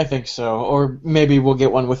 I think so. Or maybe we'll get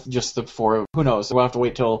one with just the four. Who knows? We'll have to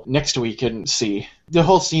wait till next week and see. The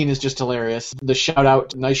whole scene is just hilarious. The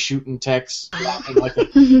shout-out, nice shooting Tex. Yeah,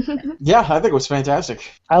 I think it was fantastic.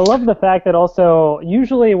 I love the fact that also,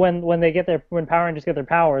 usually when Power Rangers get their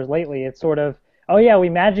powers lately, it's sort of, oh yeah, we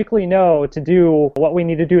magically know to do what we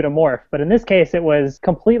need to do to morph. But in this case, it was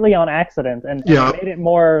completely on accident, and it made it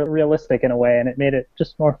more realistic in a way, and it made it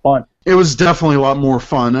just more fun. It was definitely a lot more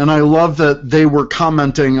fun, and I love that they were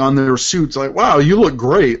commenting on their suits like, wow, you look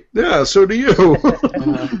great. Yeah, so do you.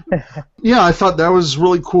 Yeah, I thought that was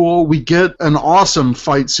really cool. We get an awesome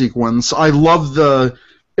fight sequence. I love the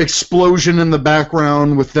explosion in the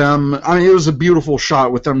background with them. I mean, it was a beautiful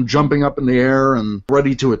shot with them jumping up in the air and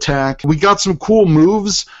ready to attack. We got some cool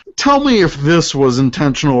moves. Tell me if this was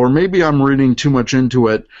intentional, or maybe I'm reading too much into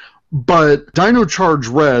it, but Dino Charge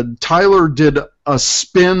Red, Tyler did a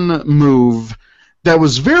spin move that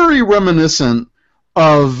was very reminiscent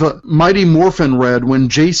of Mighty Morphin Red when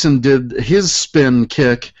Jason did his spin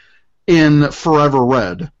kick in Forever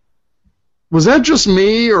Red. Was that just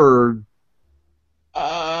me, or...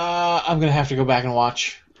 I'm going to have to go back and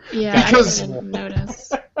watch. Yeah, because... I didn't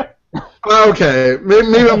notice. Okay,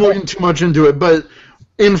 maybe I'm looking too much into it, but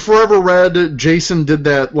in Forever Red, Jason did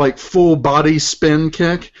that like full body spin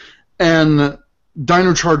kick, and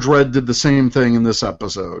Dino Charge Red did the same thing in this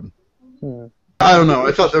episode. I don't know.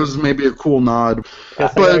 I thought that was maybe a cool nod.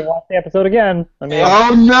 Guess I'm gonna watch the episode again.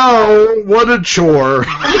 Oh no! What a chore!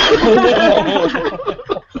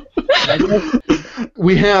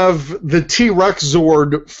 We have the T-Rex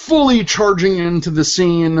Zord fully charging into the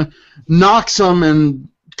scene, knocks them and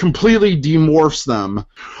completely demorphs them.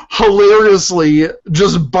 Hilariously,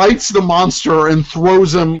 just bites the monster and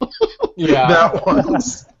throws him. Yeah. That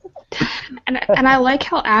was. And I like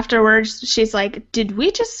how afterwards she's like, did we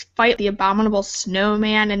just fight the abominable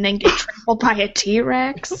snowman and then get trampled by a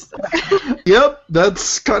T-Rex? Yep,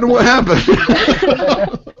 that's kind of what happened.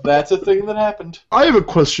 That's a thing that happened. I have a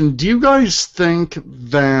question. Do you guys think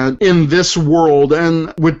that in this world,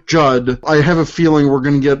 and with Judd, I have a feeling we're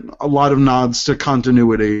going to get a lot of nods to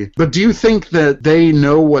continuity, but do you think that they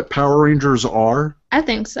know what Power Rangers are? I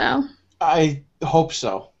think so. I hope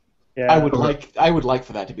so. Yeah. I would like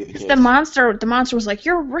for that to be the case. The monster was like,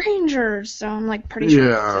 "You're Rangers," so I'm like pretty sure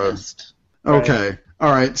it exists. Okay. Right. All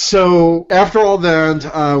right. So after all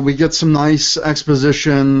that, we get some nice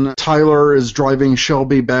exposition. Tyler is driving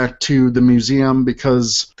Shelby back to the museum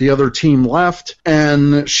because the other team left,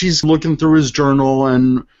 and she's looking through his journal,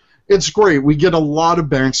 and it's great. We get a lot of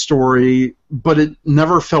backstory, but it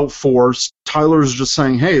never felt forced. Tyler's just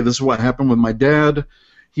saying, hey, this is what happened with my dad.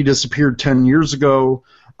 He disappeared 10 years ago.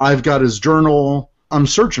 I've got his journal. I'm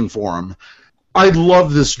searching for him. I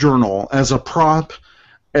love this journal as a prop,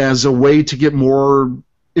 as a way to get more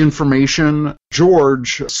information.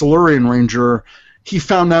 George, Silurian Ranger, he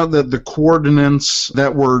found out that the coordinates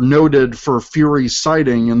that were noted for Fury's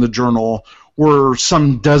sighting in the journal were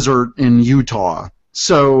some desert in Utah.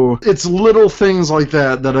 So it's little things like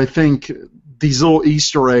that I think these little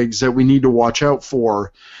Easter eggs that we need to watch out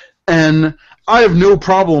for. And I have no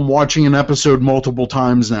problem watching an episode multiple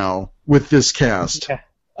times now with this cast. Yeah.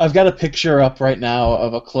 I've got a picture up right now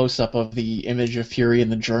of a close-up of the image of Fury in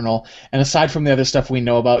the journal, and aside from the other stuff we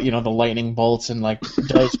know about, the lightning bolts and,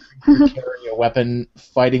 does carry a weapon,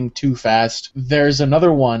 fighting too fast, there's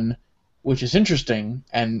another one which is interesting,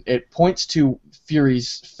 and it points to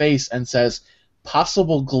Fury's face and says,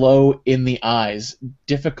 possible glow in the eyes,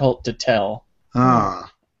 difficult to tell.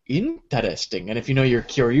 Interesting. And if you know your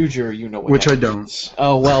Kyoryuger, you know what Which happens. I don't.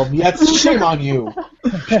 Oh, well, that's shame on you.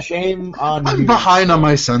 Shame on you. I'm behind on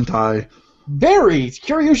my Sentai. Very.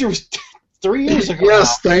 Kyoryuger was 3 years ago.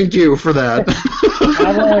 Yes, thank you for that.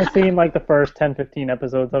 I've only seen the first 10-15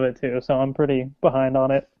 episodes of it too, so I'm pretty behind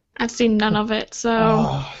on it. I've seen none of it,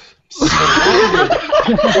 so... Surrounded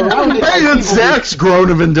hey, and Zach's groan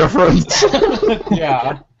of indifference.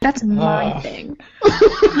 Yeah. That's my thing.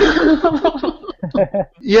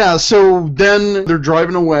 Yeah, so then they're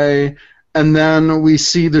driving away, and then we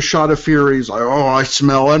see the shot of Fury's like, oh, I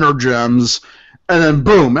smell energems, and then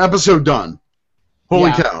boom, episode done.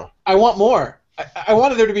 Holy cow. I want more. I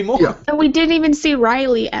wanted there to be more. Yeah. And we didn't even see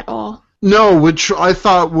Riley at all. No, which I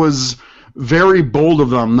thought was very bold of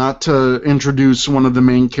them not to introduce one of the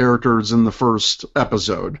main characters in the first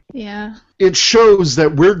episode. Yeah. It shows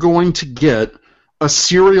that we're going to get a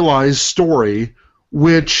serialized story,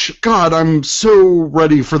 which, God, I'm so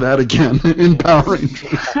ready for that again in Power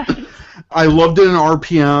Rangers. I loved it in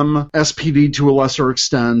RPM, SPD to a lesser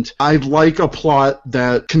extent. I like a plot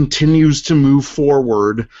that continues to move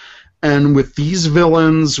forward. And with these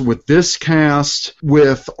villains, with this cast,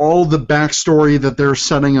 with all the backstory that they're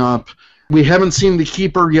setting up, we haven't seen the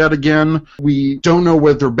Keeper yet again. We don't know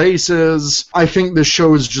what their base is. I think this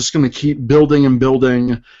show is just going to keep building and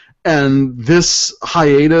building. And this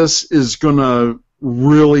hiatus is going to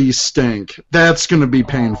really stink. That's going to be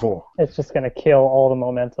painful. It's just going to kill all the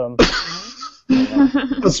momentum.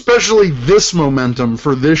 Especially this momentum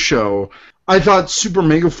for this show. I thought Super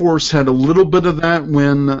Megaforce had a little bit of that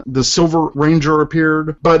when the Silver Ranger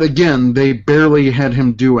appeared, but again, they barely had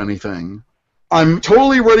him do anything. I'm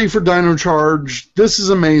totally ready for Dino Charge. This is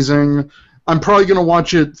amazing. I'm probably going to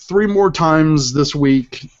watch it 3 more times this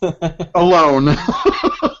week alone.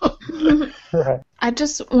 I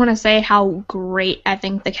just want to say how great I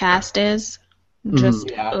think the cast is. Just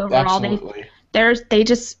overall, absolutely. they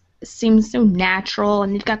just seem so natural,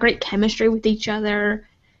 and they've got great chemistry with each other,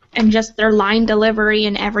 and just their line delivery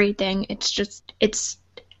and everything. It's just it's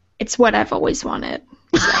what I've always wanted.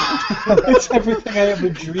 It's everything I ever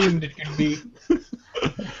dreamed it could be.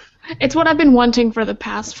 It's what I've been wanting for the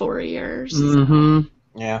past 4 years. Mm-hmm.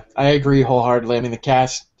 Yeah, I agree wholeheartedly. I mean, the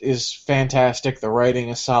cast is fantastic. The writing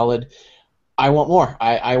is solid. I want more.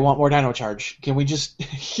 I want more Dino Charge. Can we just...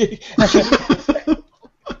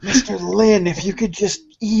 Mr. Lin, if you could just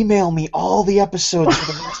email me all the episodes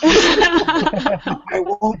for the rest I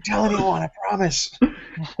won't tell anyone, I promise.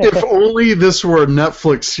 If only this were a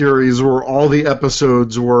Netflix series where all the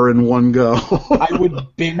episodes were in one go. I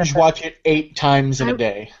would binge watch it 8 times in a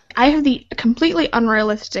day. I have the completely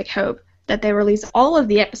unrealistic hope that they release all of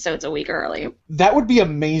the episodes a week early. That would be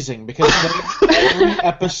amazing, because then every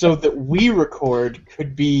episode that we record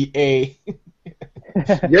could be a...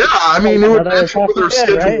 Yeah, I mean, it would match with their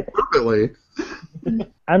schedule perfectly.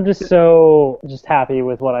 I'm just happy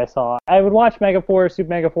with what I saw. I would watch Megaforce, Super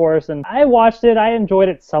Megaforce, and I watched it. I enjoyed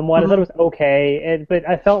it somewhat. I thought it was okay, but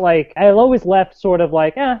I felt like I always left sort of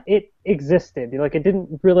like, it existed. Like, it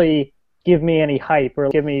didn't really give me any hype or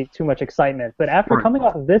give me too much excitement. But after coming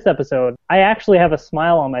off of this episode, I actually have a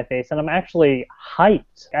smile on my face, and I'm actually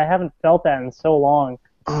hyped. I haven't felt that in so long,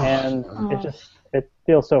 and it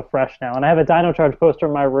feels so fresh now. And I have a Dino Charge poster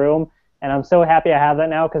in my room, And I'm so happy I have that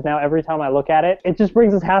now, because now every time I look at it, it just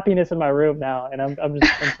brings this happiness in my room now, and I'm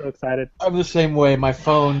so excited. I'm the same way. My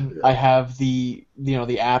phone, I have the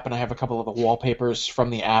app, and I have a couple of the wallpapers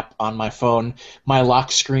from the app on my phone. My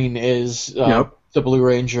lock screen is the Blue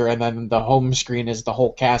Ranger, and then the home screen is the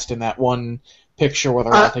whole cast in that one picture where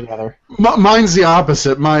they're all together. Mine's the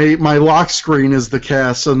opposite. My lock screen is the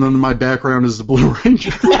cast, and then my background is the Blue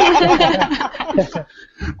Ranger.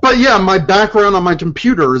 But yeah, my background on my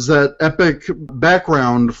computer is that epic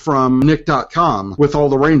background from Nick.com with all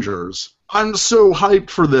the Rangers. I'm so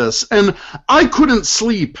hyped for this. And I couldn't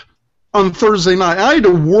sleep on Thursday night. I had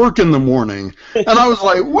to work in the morning. And I was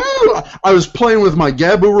like, woo! I was playing with my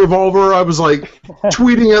Gabu revolver. I was like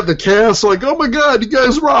tweeting at the cast like, oh my god, you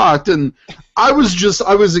guys rocked. And I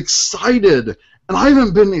was excited. And I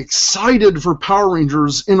haven't been excited for Power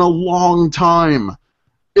Rangers in a long time.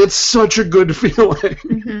 It's such a good feeling.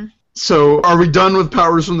 Mm-hmm. So, are we done with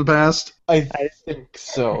Powers from the Past? I think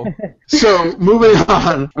so. So, moving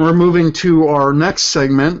on, we're moving to our next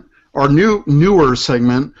segment, our newer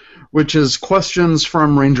segment, which is questions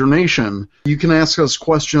from Ranger Nation. You can ask us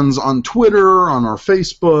questions on Twitter, on our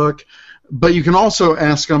Facebook, but you can also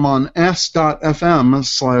ask them on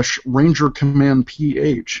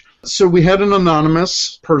ask.fm/RangerCommandPH. So we had an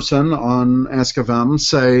anonymous person on Ask.fm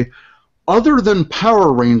say, other than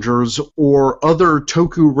Power Rangers or other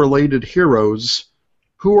Toku-related heroes,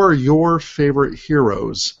 who are your favorite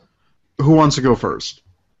heroes? Who wants to go first?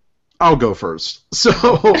 I'll go first.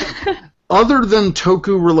 So, other than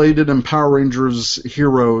Toku-related and Power Rangers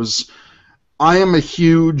heroes, I am a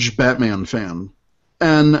huge Batman fan.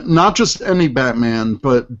 And not just any Batman,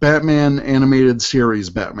 but Batman animated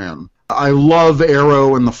series Batman. I love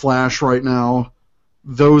Arrow and The Flash right now.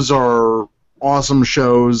 Those are awesome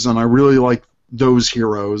shows, and I really like those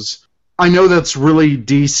heroes. I know that's really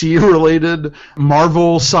DC related.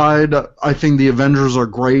 Marvel side, I think the Avengers are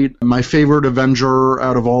great. My favorite Avenger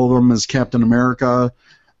out of all of them is Captain America.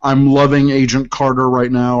 I'm loving Agent Carter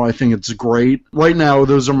right now. I think it's great. Right now,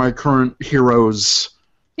 those are my current heroes.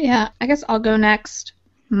 Yeah, I guess I'll go next.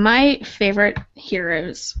 My favorite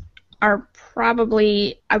heroes are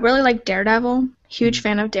probably, I really like Daredevil. Huge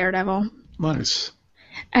fan of Daredevil. Nice.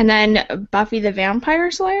 And then Buffy the Vampire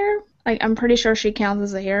Slayer. Like, I'm pretty sure she counts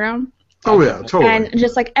as a hero. Oh, yeah, totally. And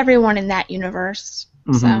just, like, everyone in that universe.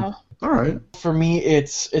 Mm-hmm. So. All right. For me,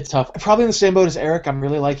 it's tough. Probably in the same boat as Eric. I'm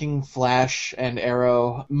really liking Flash and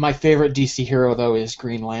Arrow. My favorite DC hero, though, is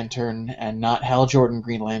Green Lantern, and not Hal Jordan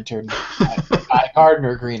Green Lantern. Guy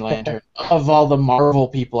Gardner Green Lantern. Of all the Marvel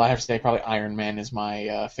people, I have to say probably Iron Man is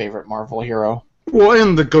my favorite Marvel hero. Well,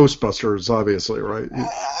 and the Ghostbusters, obviously, right?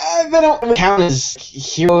 They don't count as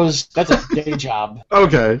heroes. That's a day job.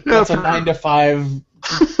 Okay. Yeah, that's a 9 to 5.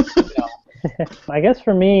 I guess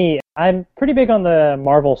for me, I'm pretty big on the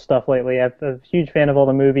Marvel stuff lately. I'm a huge fan of all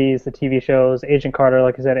the movies, the TV shows. Agent Carter,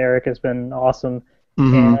 like I said, Eric, has been awesome.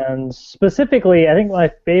 Mm-hmm. And specifically, I think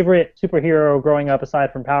my favorite superhero growing up,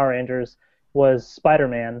 aside from Power Rangers, was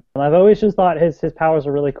Spider-Man. And I've always just thought his powers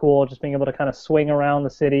were really cool, just being able to kind of swing around the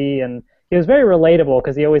city, and he was very relatable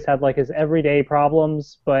because he always had like his everyday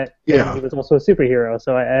problems, but he was also a superhero.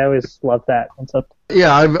 So I always loved that concept.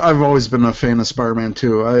 Yeah, I've always been a fan of Spider-Man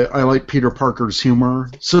too. I like Peter Parker's humor,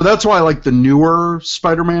 so that's why I like the newer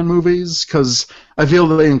Spider-Man movies, because I feel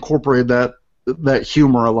that they incorporate that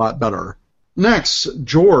humor a lot better. Next,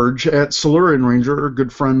 George at Silurian Ranger, a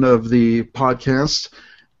good friend of the podcast,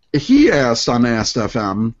 he asked on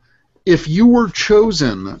Ask.fm, if you were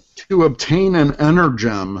chosen to obtain an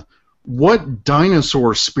Energem, what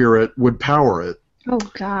dinosaur spirit would power it? Oh,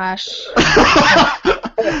 gosh.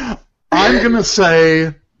 I'm going to say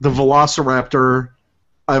the Velociraptor.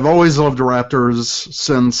 I've always loved raptors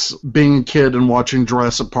since being a kid and watching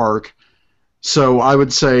Jurassic Park. So I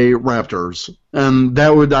would say raptors. And that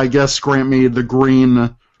would, I guess, grant me the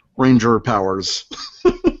Green Ranger powers.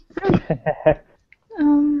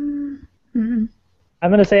 I'm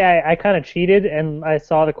going to say I kind of cheated, and I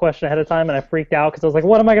saw the question ahead of time, and I freaked out because I was like,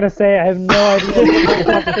 what am I going to say? I have no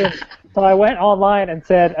idea. So I went online and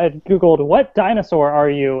said, I Googled, what dinosaur are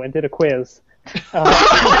you, and did a quiz. So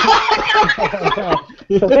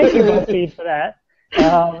thank you, BuzzFeed, for that.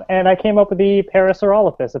 And I came up with the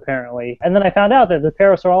Parasaurolophus, apparently. And then I found out that the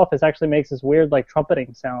Parasaurolophus actually makes this weird, like,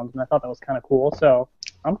 trumpeting sound, and I thought that was kind of cool, so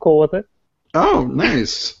I'm cool with it. Oh,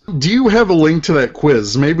 nice. Do you have a link to that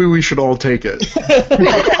quiz? Maybe we should all take it.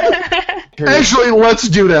 Actually, let's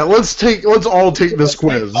do that. Let's all take this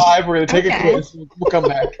quiz. We're going to take a quiz. We'll come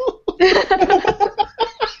back.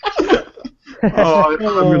 I'm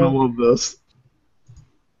going to love this.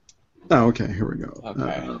 Oh, okay. Here we go.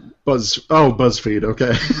 Okay. BuzzFeed.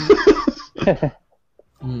 Okay.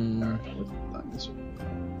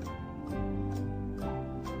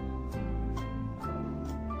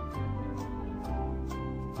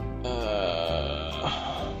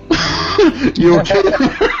 You okay?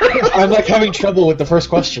 I'm like having trouble with the first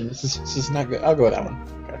question. This is not good. I'll go with that one.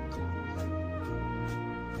 Okay.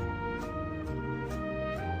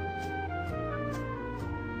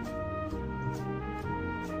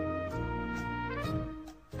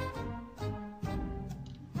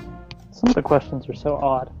 Some of the questions are so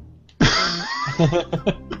odd.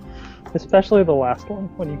 Especially the last one,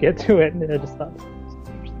 when you get to it, and I just thought...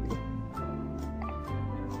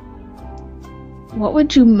 What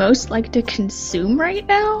would you most like to consume right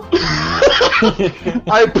now?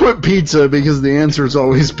 I put pizza because the answer is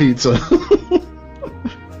always pizza.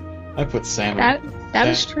 I put salmon. That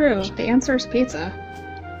is true. The answer is pizza.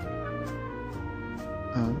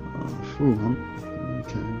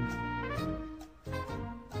 Okay.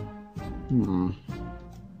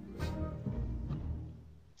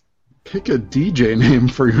 Pick a DJ name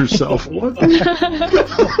for yourself. What?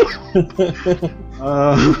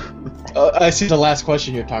 I see the last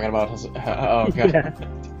question you're talking about. Oh, God.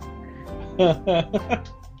 Yeah.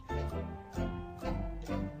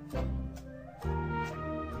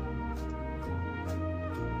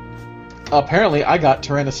 Apparently, I got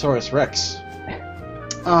Tyrannosaurus Rex.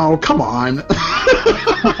 Oh, come on.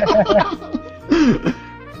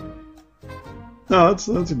 No,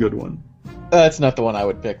 that's a good one. That's not the one I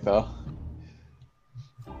would pick, though.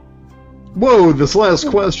 Whoa, this last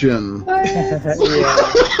question. No,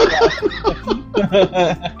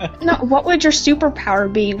 what would your superpower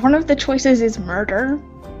be? One of the choices is murder.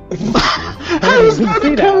 How is that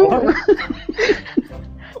a power?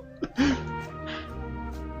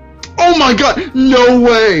 Oh my god, no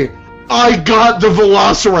way! I got the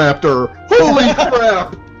Velociraptor! Holy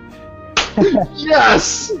crap!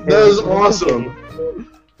 Yes! That is awesome!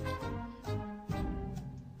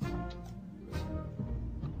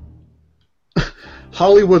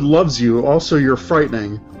 Hollywood loves you, also you're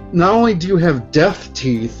frightening. Not only do you have death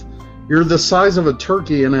teeth, you're the size of a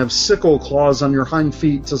turkey and have sickle claws on your hind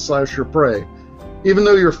feet to slash your prey. Even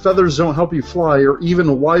though your feathers don't help you fly, you're even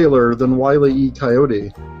wiler than Wile E.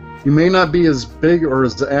 Coyote. You may not be as big or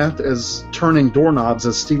as apt as turning doorknobs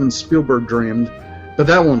as Steven Spielberg dreamed, but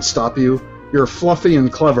that won't stop you. You're fluffy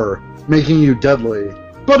and clever, making you deadly.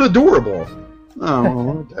 But adorable.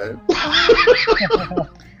 Oh, okay.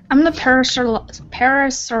 I'm the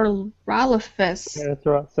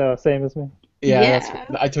Parasaurolophus. So, same as me. Yeah.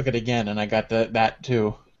 I took it again, and I got that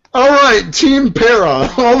too. All right, Team Para,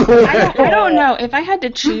 all the way. I don't know. If I had to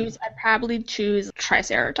choose, I'd probably choose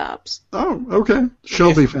Triceratops. Oh, okay.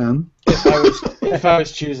 Shelby fan. If I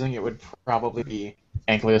was choosing, it would probably be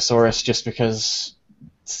Ankylosaurus, just because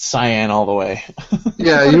cyan all the way.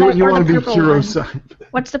 Yeah, you want to be pure cyan.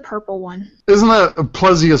 What's the purple one? Isn't that a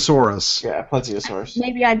Plesiosaurus? Yeah, Plesiosaurus.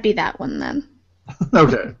 Maybe I'd be that one then.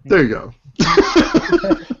 Okay, there you go.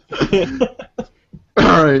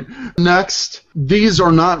 All right, next. These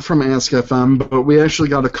are not from Ask FM, but we actually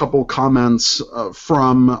got a couple comments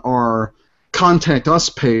from our Contact Us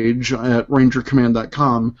page at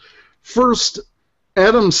rangercommand.com. First,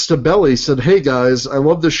 Adam Stabelli said, "Hey guys, I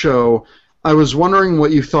love the show. I was wondering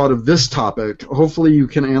what you thought of this topic. Hopefully you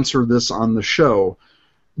can answer this on the show.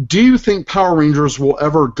 Do you think Power Rangers will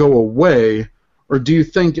ever go away, or do you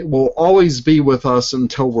think it will always be with us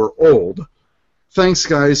until we're old? Thanks,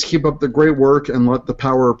 guys. Keep up the great work and let the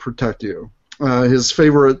power protect you." His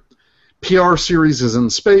favorite PR series is In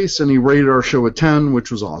Space, and he rated our show a 10,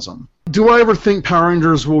 which was awesome. Do I ever think Power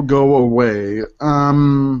Rangers will go away?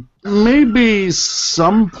 Maybe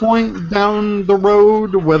some point down the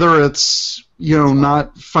road, whether it's,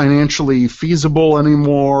 not financially feasible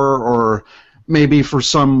anymore, or maybe for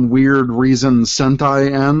some weird reason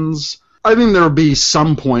Sentai ends. I think there'll be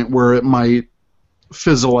some point where it might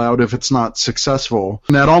fizzle out if it's not successful.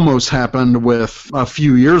 And that almost happened with a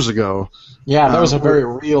few years ago. Yeah, that was a very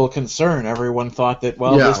real concern. Everyone thought that,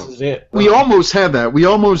 this is it. We almost had that. We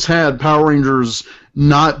almost had Power Rangers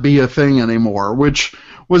not be a thing anymore, which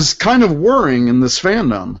was kind of worrying in this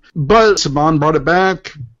fandom. But Saban brought it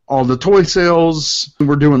back. All the toy sales.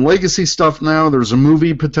 We're doing legacy stuff now. There's a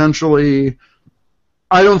movie potentially.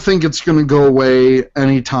 I don't think it's going to go away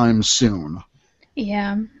anytime soon.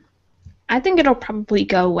 Yeah. I think it'll probably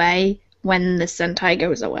go away when the Sentai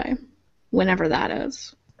goes away. Whenever that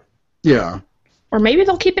is. Yeah. Or maybe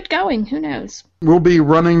they'll keep it going. Who knows? We'll be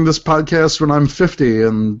running this podcast when I'm 50,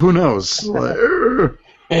 and who knows?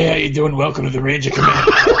 Hey, how you doing? Welcome to the Ranger Command.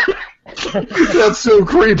 That's so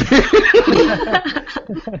creepy.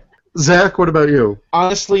 Zach, what about you?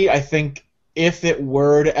 Honestly, I think if it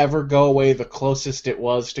were to ever go away, the closest it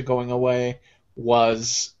was to going away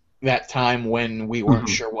was that time when we weren't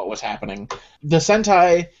sure what was happening. The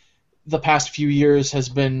Sentai, the past few years, has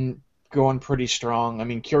been going pretty strong. I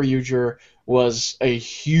mean, Kyoryuger was a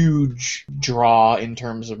huge draw in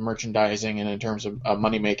terms of merchandising and in terms of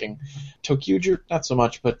money-making. ToQger, not so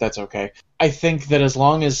much, but that's okay. I think that as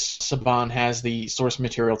long as Saban has the source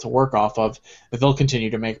material to work off of, they'll continue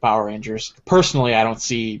to make Power Rangers. Personally, I don't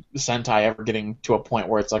see Sentai ever getting to a point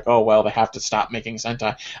where it's like, oh, well, they have to stop making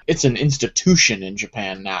Sentai. It's an institution in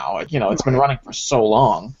Japan now. It's been running for so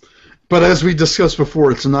long. But as we discussed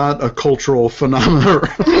before, it's not a cultural phenomenon.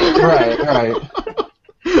 Right.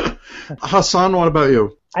 Hassan, what about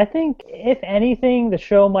you? I think, if anything, the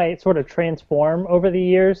show might sort of transform over the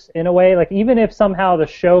years in a way. Like, even if somehow the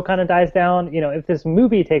show kind of dies down, if this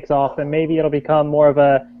movie takes off, then maybe it'll become more of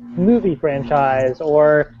a movie franchise.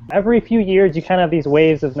 Or every few years, you kind of have these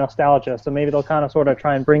waves of nostalgia. So maybe they'll kind of sort of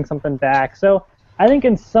try and bring something back. So I think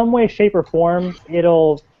in some way, shape, or form,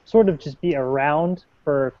 it'll sort of just be around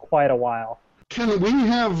for quite a while. Can we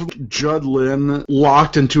have Judd Lin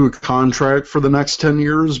locked into a contract for the next 10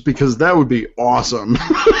 years? Because that would be awesome.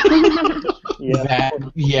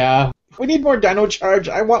 Yeah. We need more Dino Charge.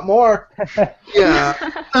 I want more. Yeah.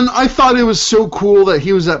 And I thought it was so cool that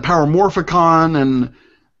he was at Power Morphicon, and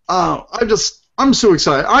I'm so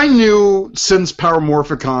excited. I knew since Power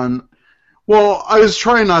Morphicon, well, I was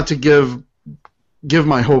trying not to give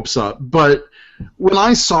my hopes up, but when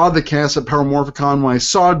I saw the cast at Power Morphicon, when I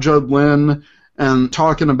saw Judd Lin and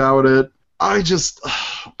talking about it, I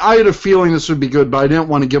had a feeling this would be good, but I didn't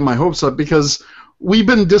want to give my hopes up because we've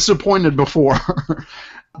been disappointed before.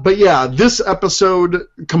 But yeah, this episode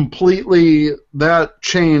completely, that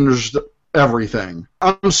changed everything.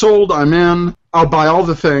 I'm sold, I'm in, I'll buy all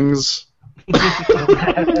the things.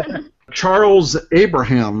 Charles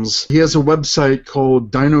Abrahams, he has a website called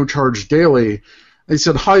Dino Charge Daily. He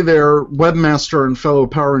said, "Hi there, webmaster and fellow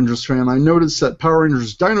Power Rangers fan. I noticed that Power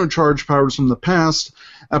Rangers Dino Charge Powers from the Past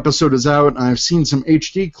episode is out, and I've seen some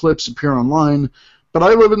HD clips appear online, but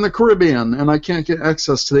I live in the Caribbean, and I can't get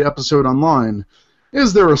access to the episode online.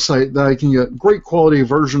 Is there a site that I can get great quality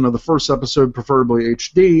version of the first episode, preferably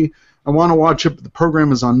HD? I want to watch it, but the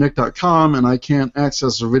program is on Nick.com, and I can't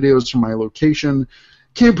access the videos from my location.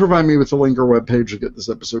 Can you provide me with a link or webpage to get this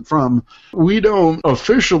episode from?" We don't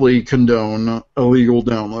officially condone illegal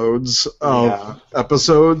downloads of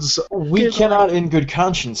episodes. We cannot, in good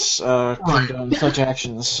conscience, condone such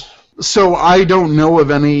actions. So I don't know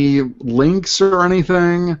of any links or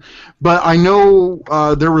anything, but I know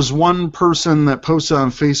there was one person that posted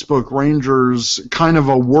on Facebook Rangers kind of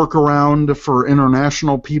a workaround for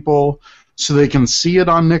international people so they can see it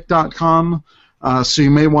on Nick.com, so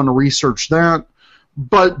you may want to research that.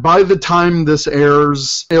 But by the time this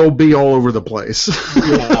airs, it'll be all over the place.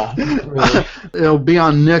 Yeah, really. It'll be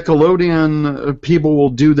on Nickelodeon. People will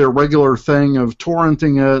do their regular thing of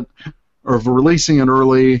torrenting it or of releasing it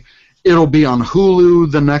early. It'll be on Hulu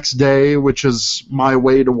the next day, which is my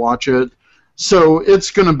way to watch it. So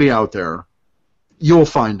it's going to be out there. You'll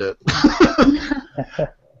find it.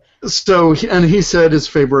 And he said his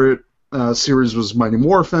favorite series was Mighty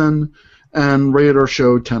Morphin, and rated our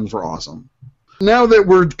show 10 for awesome. Now that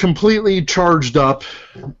we're completely charged up,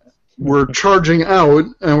 we're charging out,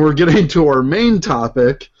 and we're getting to our main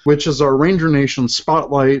topic, which is our Ranger Nation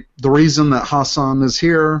Spotlight, the reason that Hassan is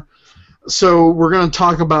here. So we're going to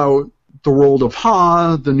talk about the world of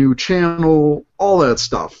Ha, the new channel, all that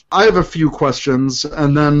stuff. I have a few questions,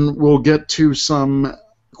 and then we'll get to some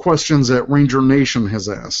questions that Ranger Nation has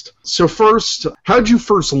asked. So first, how did you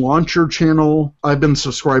first launch your channel? I've been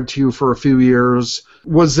subscribed to you for a few years.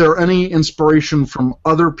 Was there any inspiration from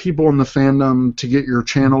other people in the fandom to get your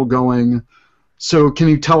channel going? So can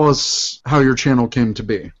you tell us how your channel came to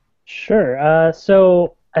be? Sure.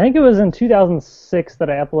 So I think it was in 2006 that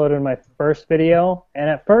I uploaded my first video, and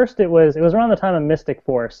at first it was around the time of Mystic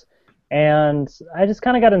Force. And I just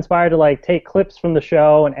kind of got inspired to take clips from the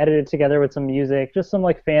show and edit it together with some music, just some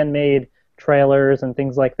fan-made trailers and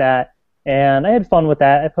things like that. And I had fun with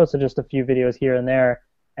that. I posted just a few videos here and there.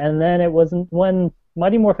 And then it was when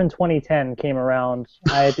Mighty Morphin 2010 came around,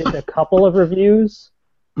 I did a couple of reviews,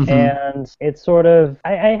 and it sort of,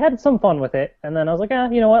 I had some fun with it. And then I was like,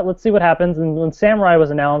 you know what, let's see what happens. And when Samurai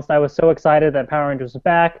was announced, I was so excited that Power Rangers was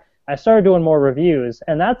back. I started doing more reviews,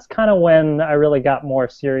 and that's kind of when I really got more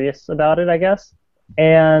serious about it, I guess.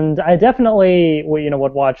 And I definitely,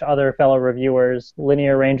 would watch other fellow reviewers,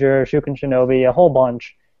 Linear Ranger, Shuken Shinobi, a whole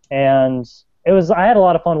bunch, and I had a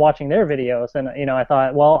lot of fun watching their videos. And I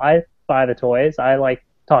thought, well, I buy the toys, I like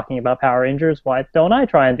talking about Power Rangers, why don't I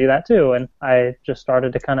try and do that too? And I just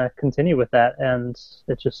started to kind of continue with that, and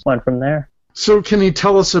it just went from there. So can you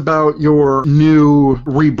tell us about your new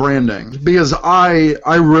rebranding? Because I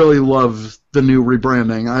really love the new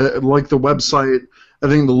rebranding. I like the website. I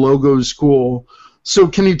think the logo's cool. So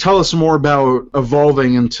can you tell us more about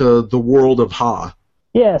evolving into the world of Ha?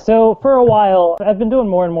 Yeah, so for a while, I've been doing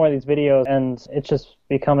more and more of these videos, and it's just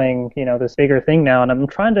becoming, this bigger thing now, and I'm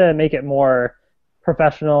trying to make it more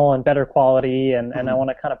professional and better quality, and I want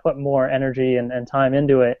to kind of put more energy and time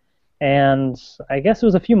into it. And I guess it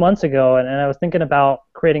was a few months ago, and I was thinking about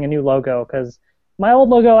creating a new logo, because my old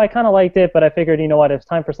logo, I kind of liked it, but I figured, it's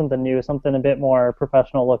time for something new, something a bit more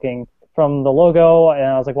professional looking from the logo, and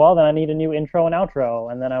I was like, well, then I need a new intro and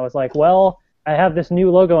outro, and then I was like, well, I have this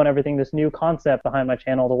new logo and everything, this new concept behind my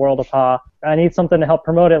channel, The World of Ha. I need something to help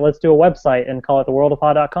promote it. Let's do a website and call it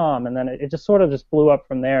theworldofha.com. And then it just sort of just blew up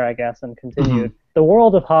from there, I guess, and continued. Mm-hmm. The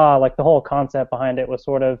World of Ha, like the whole concept behind it was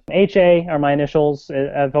sort of HA are my initials.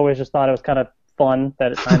 I've always just thought it was kind of fun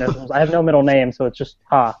that it's my initials. I have no middle name, so it's just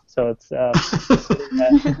Ha. So it's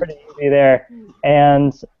pretty easy there.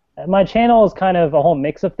 And my channel is kind of a whole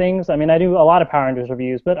mix of things. I mean, I do a lot of Power Rangers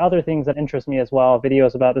reviews, but other things that interest me as well,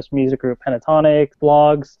 videos about this music group, Pentatonic,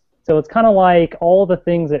 blogs. So it's kind of like all the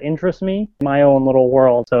things that interest me, my own little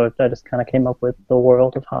world. So I just kind of came up with The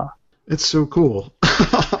World of Ha. It's so cool.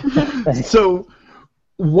 So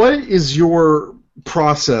what is your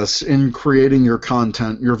process in creating your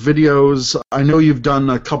content, your videos? I know you've done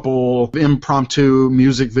a couple of impromptu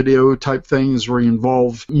music video type things where you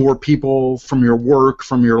involve more people from your work,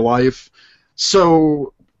 from your life.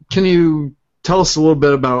 So can you tell us a little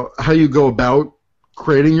bit about how you go about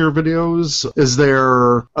creating your videos? Is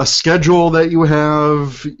there a schedule that you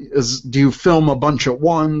have? Do you film a bunch at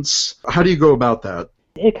once? How do you go about that?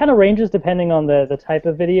 It kind of ranges depending on the type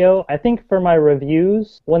of video. I think for my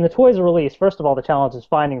reviews, when the toys are released, first of all, the challenge is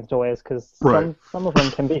finding the toys, because some of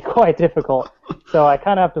them can be quite difficult. So I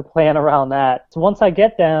kind of have to plan around that. So once I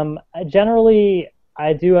get them, I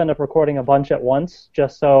do end up recording a bunch at once,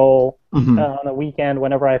 just so on the weekend,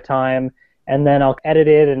 whenever I have time, and then I'll edit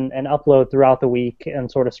it and upload throughout the week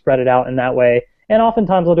and sort of spread it out in that way. And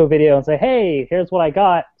oftentimes I'll do a video and say, hey, here's what I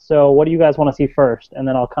got, so what do you guys want to see first? And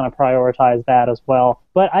then I'll kind of prioritize that as well.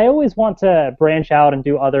 But I always want to branch out and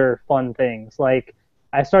do other fun things. Like,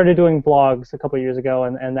 I started doing blogs a couple of years ago,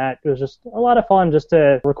 and that was just a lot of fun, just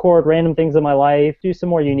to record random things in my life, do some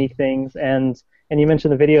more unique things. And you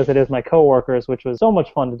mentioned the videos that is my coworkers, which was so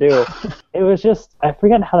much fun to do. It was just, I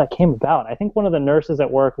forget how that came about. I think one of the nurses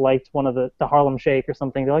at work liked one of the Harlem Shake or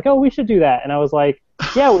something. They're like, oh, we should do that. And I was like,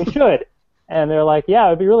 yeah, we should. And they're like, yeah,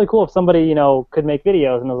 it'd be really cool if somebody, could make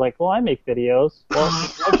videos. And I was like, well, I make videos. Well,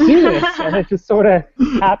 let's do this. And it just sort of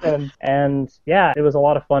happened. And yeah, it was a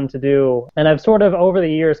lot of fun to do. And I've sort of, over the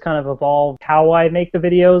years, kind of evolved how I make the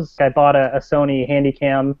videos. I bought a Sony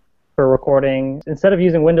Handycam for recording. Instead of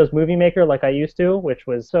using Windows Movie Maker like I used to, which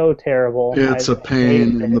was so terrible. It's a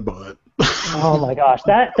pain in the butt. Oh my gosh.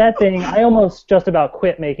 That thing, I almost just about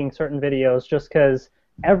quit making certain videos just because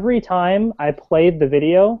every time I played the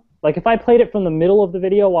video, like if I played it from the middle of the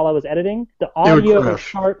video while I was editing, the audio would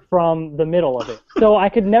start from the middle of it. So I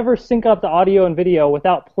could never sync up the audio and video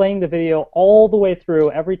without playing the video all the way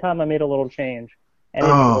through every time I made a little change. And it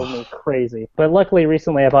drove me crazy. But luckily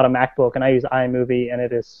recently I bought a MacBook and I use iMovie, and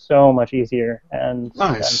it is so much easier. And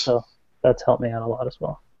so that's helped me out a lot as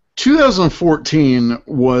well. 2014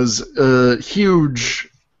 was a huge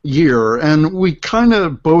year, and we kind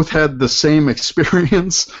of both had the same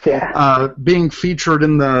experience, being featured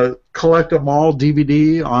in the Collect 'Em All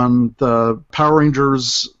DVD on the Power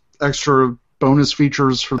Rangers extra bonus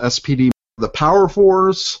features for SPD, the Power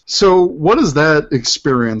Force. So what has that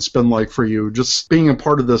experience been like for you, just being a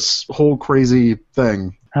part of this whole crazy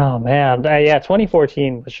thing? Oh man,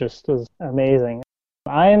 2014 was amazing.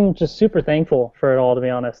 I'm just super thankful for it all, to be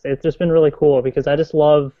honest. It's just been really cool because I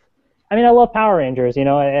love Power Rangers, and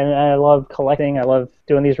I love collecting. I love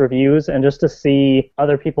doing these reviews, and just to see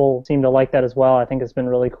other people seem to like that as well, I think it's been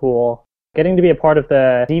really cool. Getting to be a part of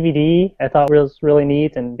the DVD, I thought was really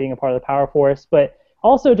neat, and being a part of the Power Force, but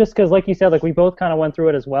also just because, like you said, like we both kind of went through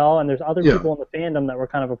it as well, and there's other people in the fandom that were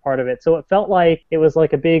kind of a part of it, so it felt like it was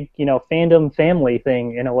like a big, fandom family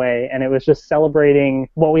thing in a way, and it was just celebrating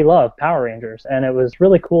what we love, Power Rangers, and it was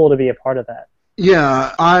really cool to be a part of that.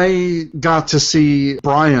 Yeah, I got to see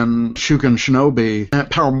Brian Shuken Shinobi at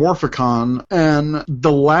Power Morphicon, and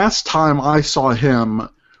the last time I saw him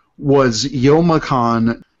was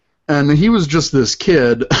Youmacon, and he was just this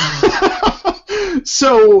kid.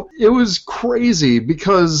 So it was crazy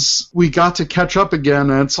because we got to catch up again,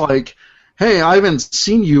 and it's like, hey, I haven't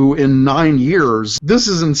seen you in 9 years. This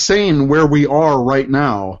is insane where we are right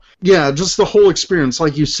now. Yeah, just the whole experience,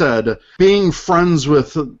 like you said, being friends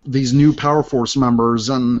with these new Power Force members,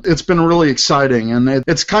 and it's been really exciting, and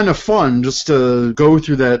it's kind of fun just to go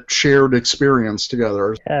through that shared experience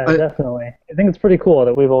together. Yeah, definitely. I think it's pretty cool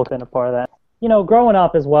that we've all been a part of that. You know, growing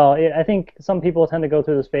up as well, I think some people tend to go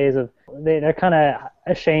through this phase of they're kind of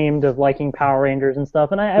ashamed of liking Power Rangers and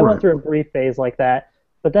stuff, and I went through a brief phase like that.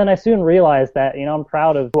 But then I soon realized that, you know, I'm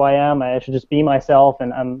proud of who I am. I should just be myself,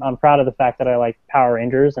 and I'm proud of the fact that I like Power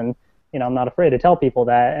Rangers, and, you know, I'm not afraid to tell people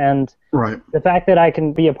that. And the fact that I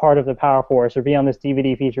can be a part of the Power Force or be on this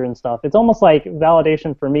DVD feature and stuff, it's almost like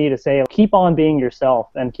validation for me to say, keep on being yourself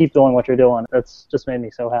and keep doing what you're doing. That's just made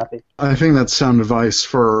me so happy. I think that's sound advice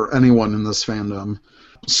for anyone in this fandom.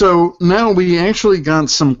 So now we actually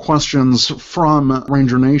got some questions from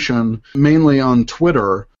Ranger Nation, mainly on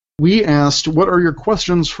Twitter. We asked, what are your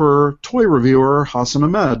questions for toy reviewer Hassan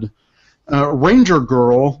Ahmed? Ranger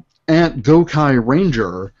Girl at Gokai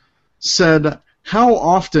Ranger said, how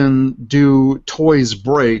often do toys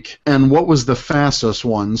break, and what was the fastest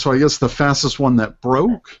one? So I guess the fastest one that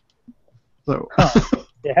broke? So.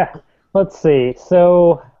 Yeah, let's see.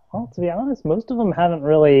 So, well, to be honest, most of them haven't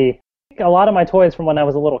really... A lot of my toys from when I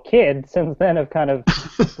was a little kid since then have kind of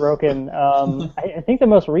broken. I think the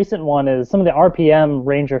most recent one is some of the RPM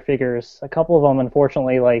Ranger figures. A couple of them,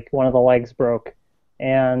 unfortunately, like one of the legs broke.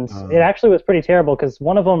 And it actually was pretty terrible because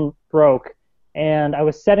one of them broke, and I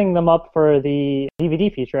was setting them up for the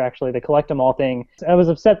DVD feature, actually, the Collect 'em All thing. I was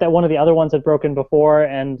upset that one of the other ones had broken before,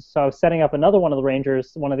 and so I was setting up another one of the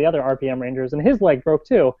Rangers, one of the other RPM Rangers, and his leg broke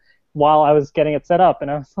too, while I was getting it set up, and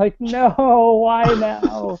I was like, no, why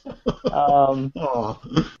now?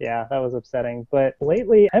 Yeah, that was upsetting. But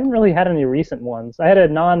lately, I haven't really had any recent ones. I had a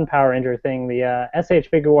non-Power Ranger thing, the SH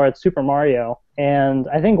Figuarts Super Mario, and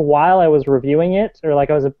I think while I was reviewing it, or like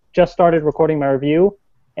I was just started recording my review,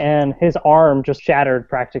 and his arm just shattered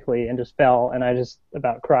practically and just fell, and I just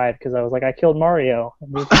about cried because I was like, I killed Mario. I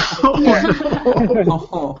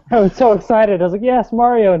was so excited. I was like, yes,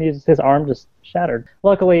 Mario, and his arm just shattered.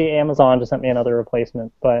 Luckily, Amazon just sent me another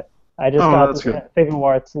replacement, but I just got the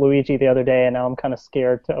Figuarts Luigi the other day, and now I'm kind of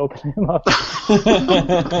scared to open him up.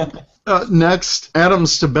 Next, Adam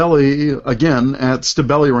Stabelli, again, at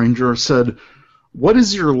Stabelli Ranger, said, what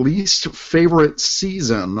is your least favorite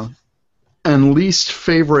season and least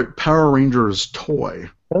favorite Power Rangers toy?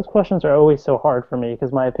 Those questions are always so hard for me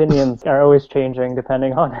because my opinions are always changing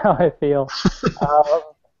depending on how I feel.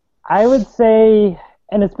 I would say,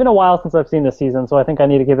 and it's been a while since I've seen this season, so I think I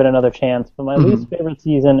need to give it another chance, but my least favorite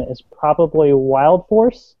season is probably Wild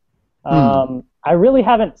Force. I really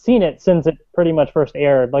haven't seen it since it pretty much first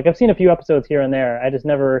aired. Like, I've seen a few episodes here and there. I just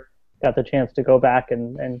never got the chance to go back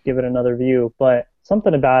and give it another view, but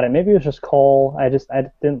something about it. Maybe it was just Cole. I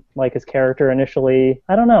didn't like his character initially.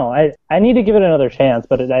 I don't know. I need to give it another chance,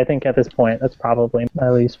 but I think at this point that's probably my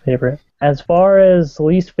least favorite. As far as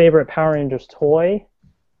least favorite Power Rangers toy,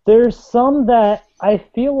 there's some that I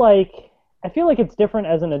feel like it's different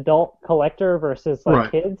as an adult collector versus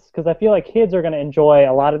kids, because I feel like kids are going to enjoy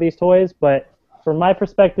a lot of these toys, but from my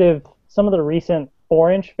perspective, some of the recent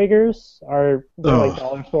 4-inch figures are like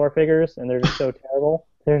dollar store figures, and they're just so terrible.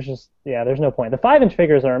 There's no point. The 5-inch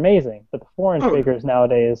figures are amazing, but the 4-inch figures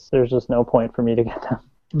nowadays, there's just no point for me to get them.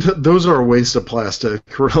 Those are a waste of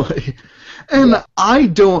plastic, really. And I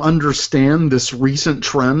don't understand this recent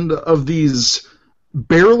trend of these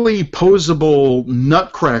barely posable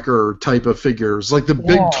nutcracker type of figures, like the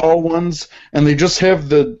big tall ones, and they just have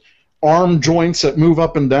the arm joints that move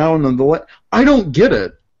up and down, and I don't get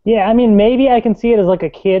it. Yeah, I mean, maybe I can see it as like a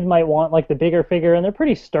kid might want like the bigger figure, and they're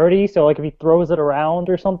pretty sturdy, so like if he throws it around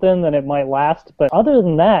or something, then it might last. But other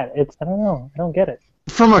than that, I don't know. I don't get it.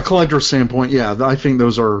 From a collector standpoint, yeah, I think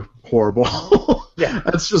those are horrible. Yeah.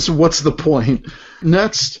 That's just, what's the point?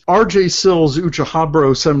 Next, RJ Sills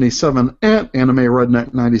Uchihabro77 at Anime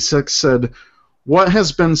Redneck 96 said, what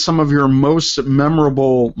has been some of your most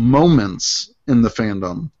memorable moments in the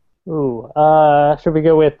fandom? Ooh, should we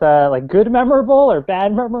go with like good memorable or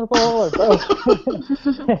bad memorable or both?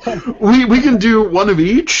 we can do one of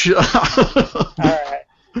each. All right.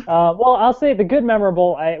 Well, I'll say the good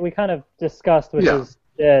memorable we kind of discussed, which is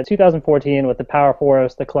 2014 with the Power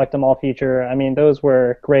Force, the Collect 'em All feature. I mean, those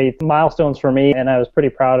were great milestones for me, and I was pretty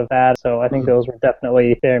proud of that. So I think those were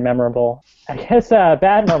definitely very memorable. I guess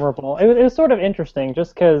bad memorable. It was sort of interesting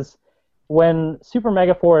just because when Super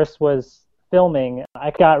Mega Force was filming,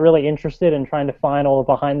 I got really interested in trying to find all the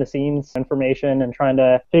behind-the-scenes information and trying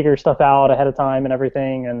to figure stuff out ahead of time and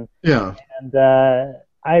everything. And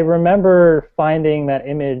I remember finding that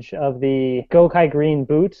image of the Gokai green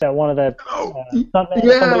boots at one of the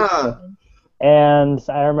and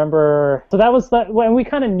I remember, so that was when we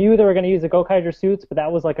kind of knew they were going to use the Gokaiger suits, but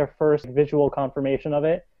that was like our first visual confirmation of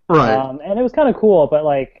it. Right. And it was kind of cool, but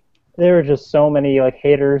like there were just so many like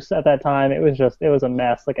haters at that time. It was a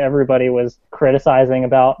mess. Like everybody was criticizing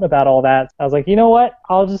about all that. I was like, you know what?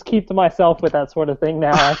 I'll just keep to myself with that sort of thing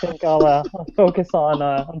now. I think I'll focus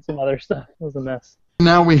on some other stuff. It was a mess.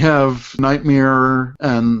 Now we have Nightmare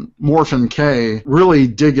and Morphin K really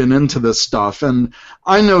digging into this stuff, and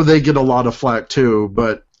I know they get a lot of flack too,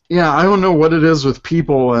 but yeah, I don't know what it is with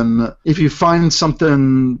people, and if you find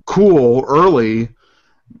something cool early,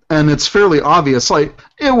 and it's fairly obvious, like,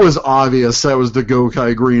 it was obvious that was the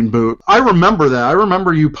Gokai green boot. I remember that. I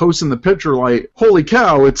remember you posting the picture like, holy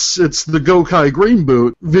cow, it's the Gokai green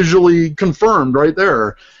boot, visually confirmed right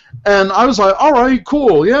there. And I was like, all right,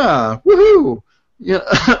 cool, yeah, woohoo!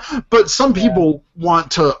 Yeah, but some people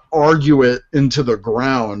want to argue it into the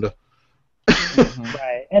ground.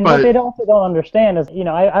 Right, and what they also don't understand is,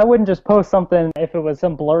 I wouldn't just post something if it was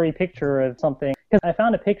some blurry picture of something. Because I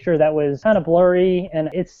found a picture that was kind of blurry, and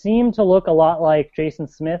it seemed to look a lot like Jason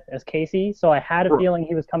Smith as Casey, so I had a feeling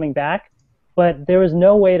he was coming back, but there was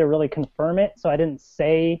no way to really confirm it, so I didn't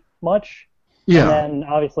say much. Yeah. And then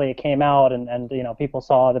obviously it came out, and people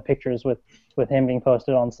saw the pictures with him being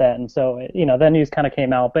posted on set, and so the news kind of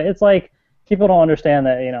came out. But it's like people don't understand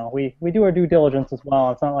that we do our due diligence as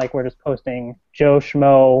well. It's not like we're just posting Joe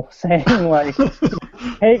Schmo saying like,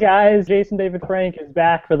 "Hey guys, Jason David Frank is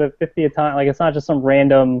back for the 50th time." Like it's not just some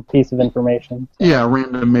random piece of information. So. Yeah,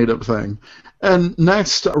 random made up thing. And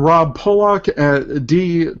next, Rob Pollock at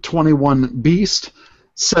D21 Beast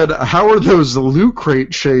said, how are those Loot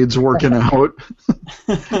Crate shades working out?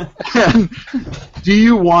 And do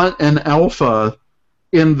you want an alpha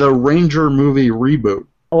in the Ranger movie reboot?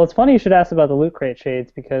 Well, it's funny you should ask about the Loot Crate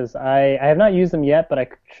shades, because I have not used them yet, but I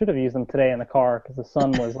should have used them today in the car because the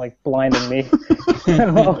sun was like blinding me.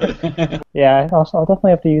 Yeah, I'll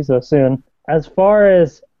definitely have to use those soon. As far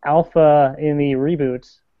as alpha in the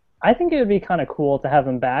reboots, I think it would be kind of cool to have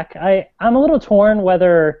them back. I'm a little torn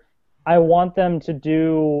whether I want them to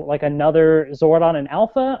do like another Zordon in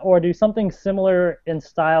Alpha, or do something similar in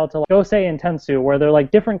style to like Gosei and Tensu, where they're like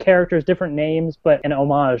different characters, different names, but an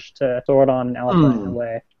homage to Zordon and Alpha in a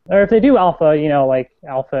way. Or if they do Alpha, like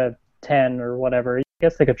Alpha 10 or whatever, I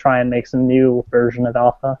guess they could try and make some new version of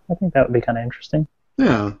Alpha. I think that would be kind of interesting.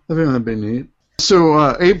 Yeah, I think that'd be neat.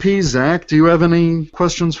 So, AP, Zach, do you have any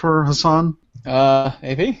questions for Hassan?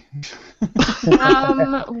 AP?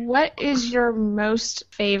 What is your most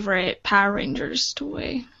favorite Power Rangers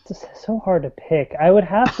toy? It's so hard to pick. I would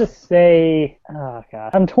have to say, oh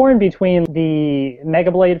god, I'm torn between the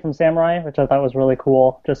Mega Blade from Samurai, which I thought was really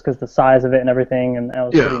cool, just because the size of it and everything, and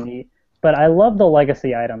that was pretty neat. But I love the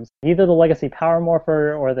Legacy items, either the Legacy Power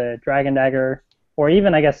Morpher or the Dragon Dagger, or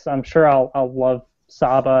even, I guess, I'm sure I'll love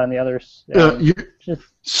Saba and the others.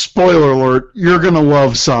 Spoiler alert, you're going to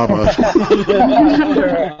love Saba.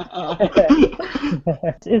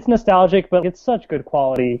 It's nostalgic, but it's such good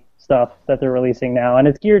quality stuff that they're releasing now, and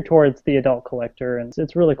it's geared towards the adult collector, and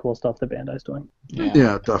it's really cool stuff that Bandai's doing.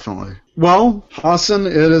 Yeah, definitely. Well, Hassan,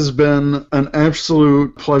 it has been an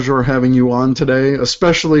absolute pleasure having you on today,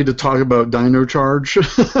 especially to talk about Dino Charge.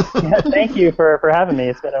 Thank you for having me.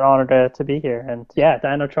 It's been an honor to be here, and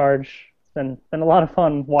Dino Charge. Been a lot of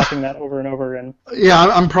fun watching that over and over again. Yeah,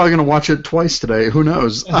 I'm probably going to watch it twice today. Who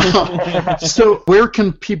knows? So where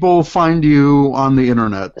can people find you on the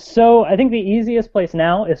internet? So I think the easiest place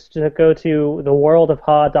now is to go to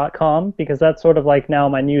theworldofha.com, because that's sort of like now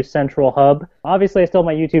my new central hub. Obviously, I still have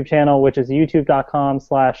my YouTube channel, which is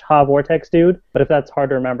youtube.com/HaVortexDude. But if that's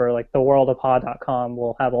hard to remember, like theworldofha.com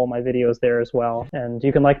will have all my videos there as well. And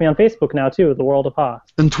you can like me on Facebook now, too, The World of Ha.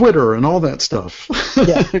 And Twitter and all that stuff.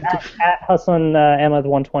 Yeah, at Hassan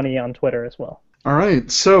Ahmed120 on Twitter as well. All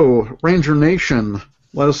right, so Ranger Nation,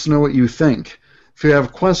 let us know what you think. If you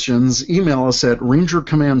have questions, email us at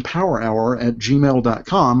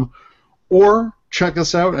rangercommandpowerhour@gmail.com or check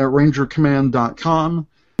us out at rangercommand.com.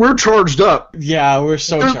 We're charged up. Yeah, we're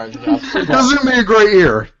so charged up. This is going to be a great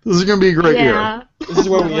year. This is going to be a great year. This is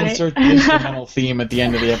where we insert the instrumental theme at the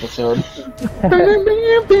end of the episode.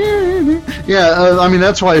 Yeah, I mean,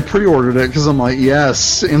 that's why I pre-ordered it, because I'm like,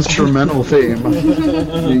 yes, instrumental theme.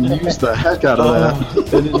 You use the heck out of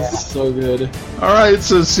that. It is so good. All right,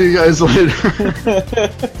 so see you guys later.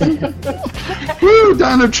 Woo,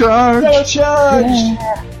 Dino Charge! Dino Charge!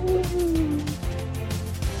 Yeah.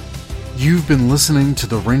 You've been listening to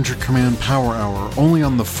the Ranger Command Power Hour, only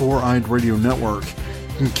on the Four-Eyed Radio Network.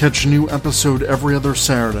 You can catch a new episode every other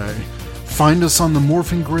Saturday. Find us on the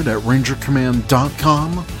Morphing Grid at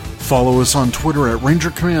rangercommand.com, follow us on Twitter at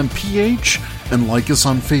rangercommandph, and like us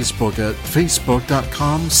on Facebook at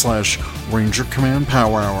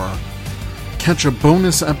facebook.com/rangercommandpowerhour. Catch a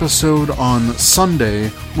bonus episode on Sunday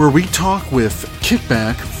where we talk with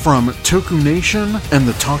Kickback from Toku Nation and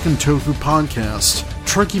the Talkin' Toku podcast.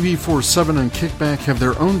 Trekkie V47 and Kickback have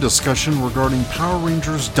their own discussion regarding Power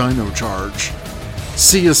Rangers Dino Charge.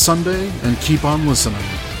 See you Sunday, and keep on listening.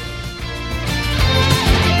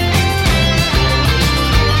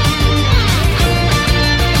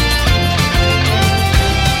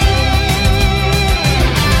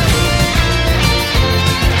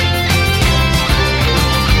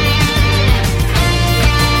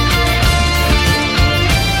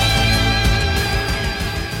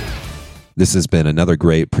 This has been another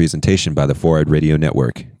great presentation by the 4-Eyed Radio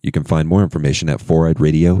Network. You can find more information at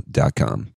 4eyedradio.com.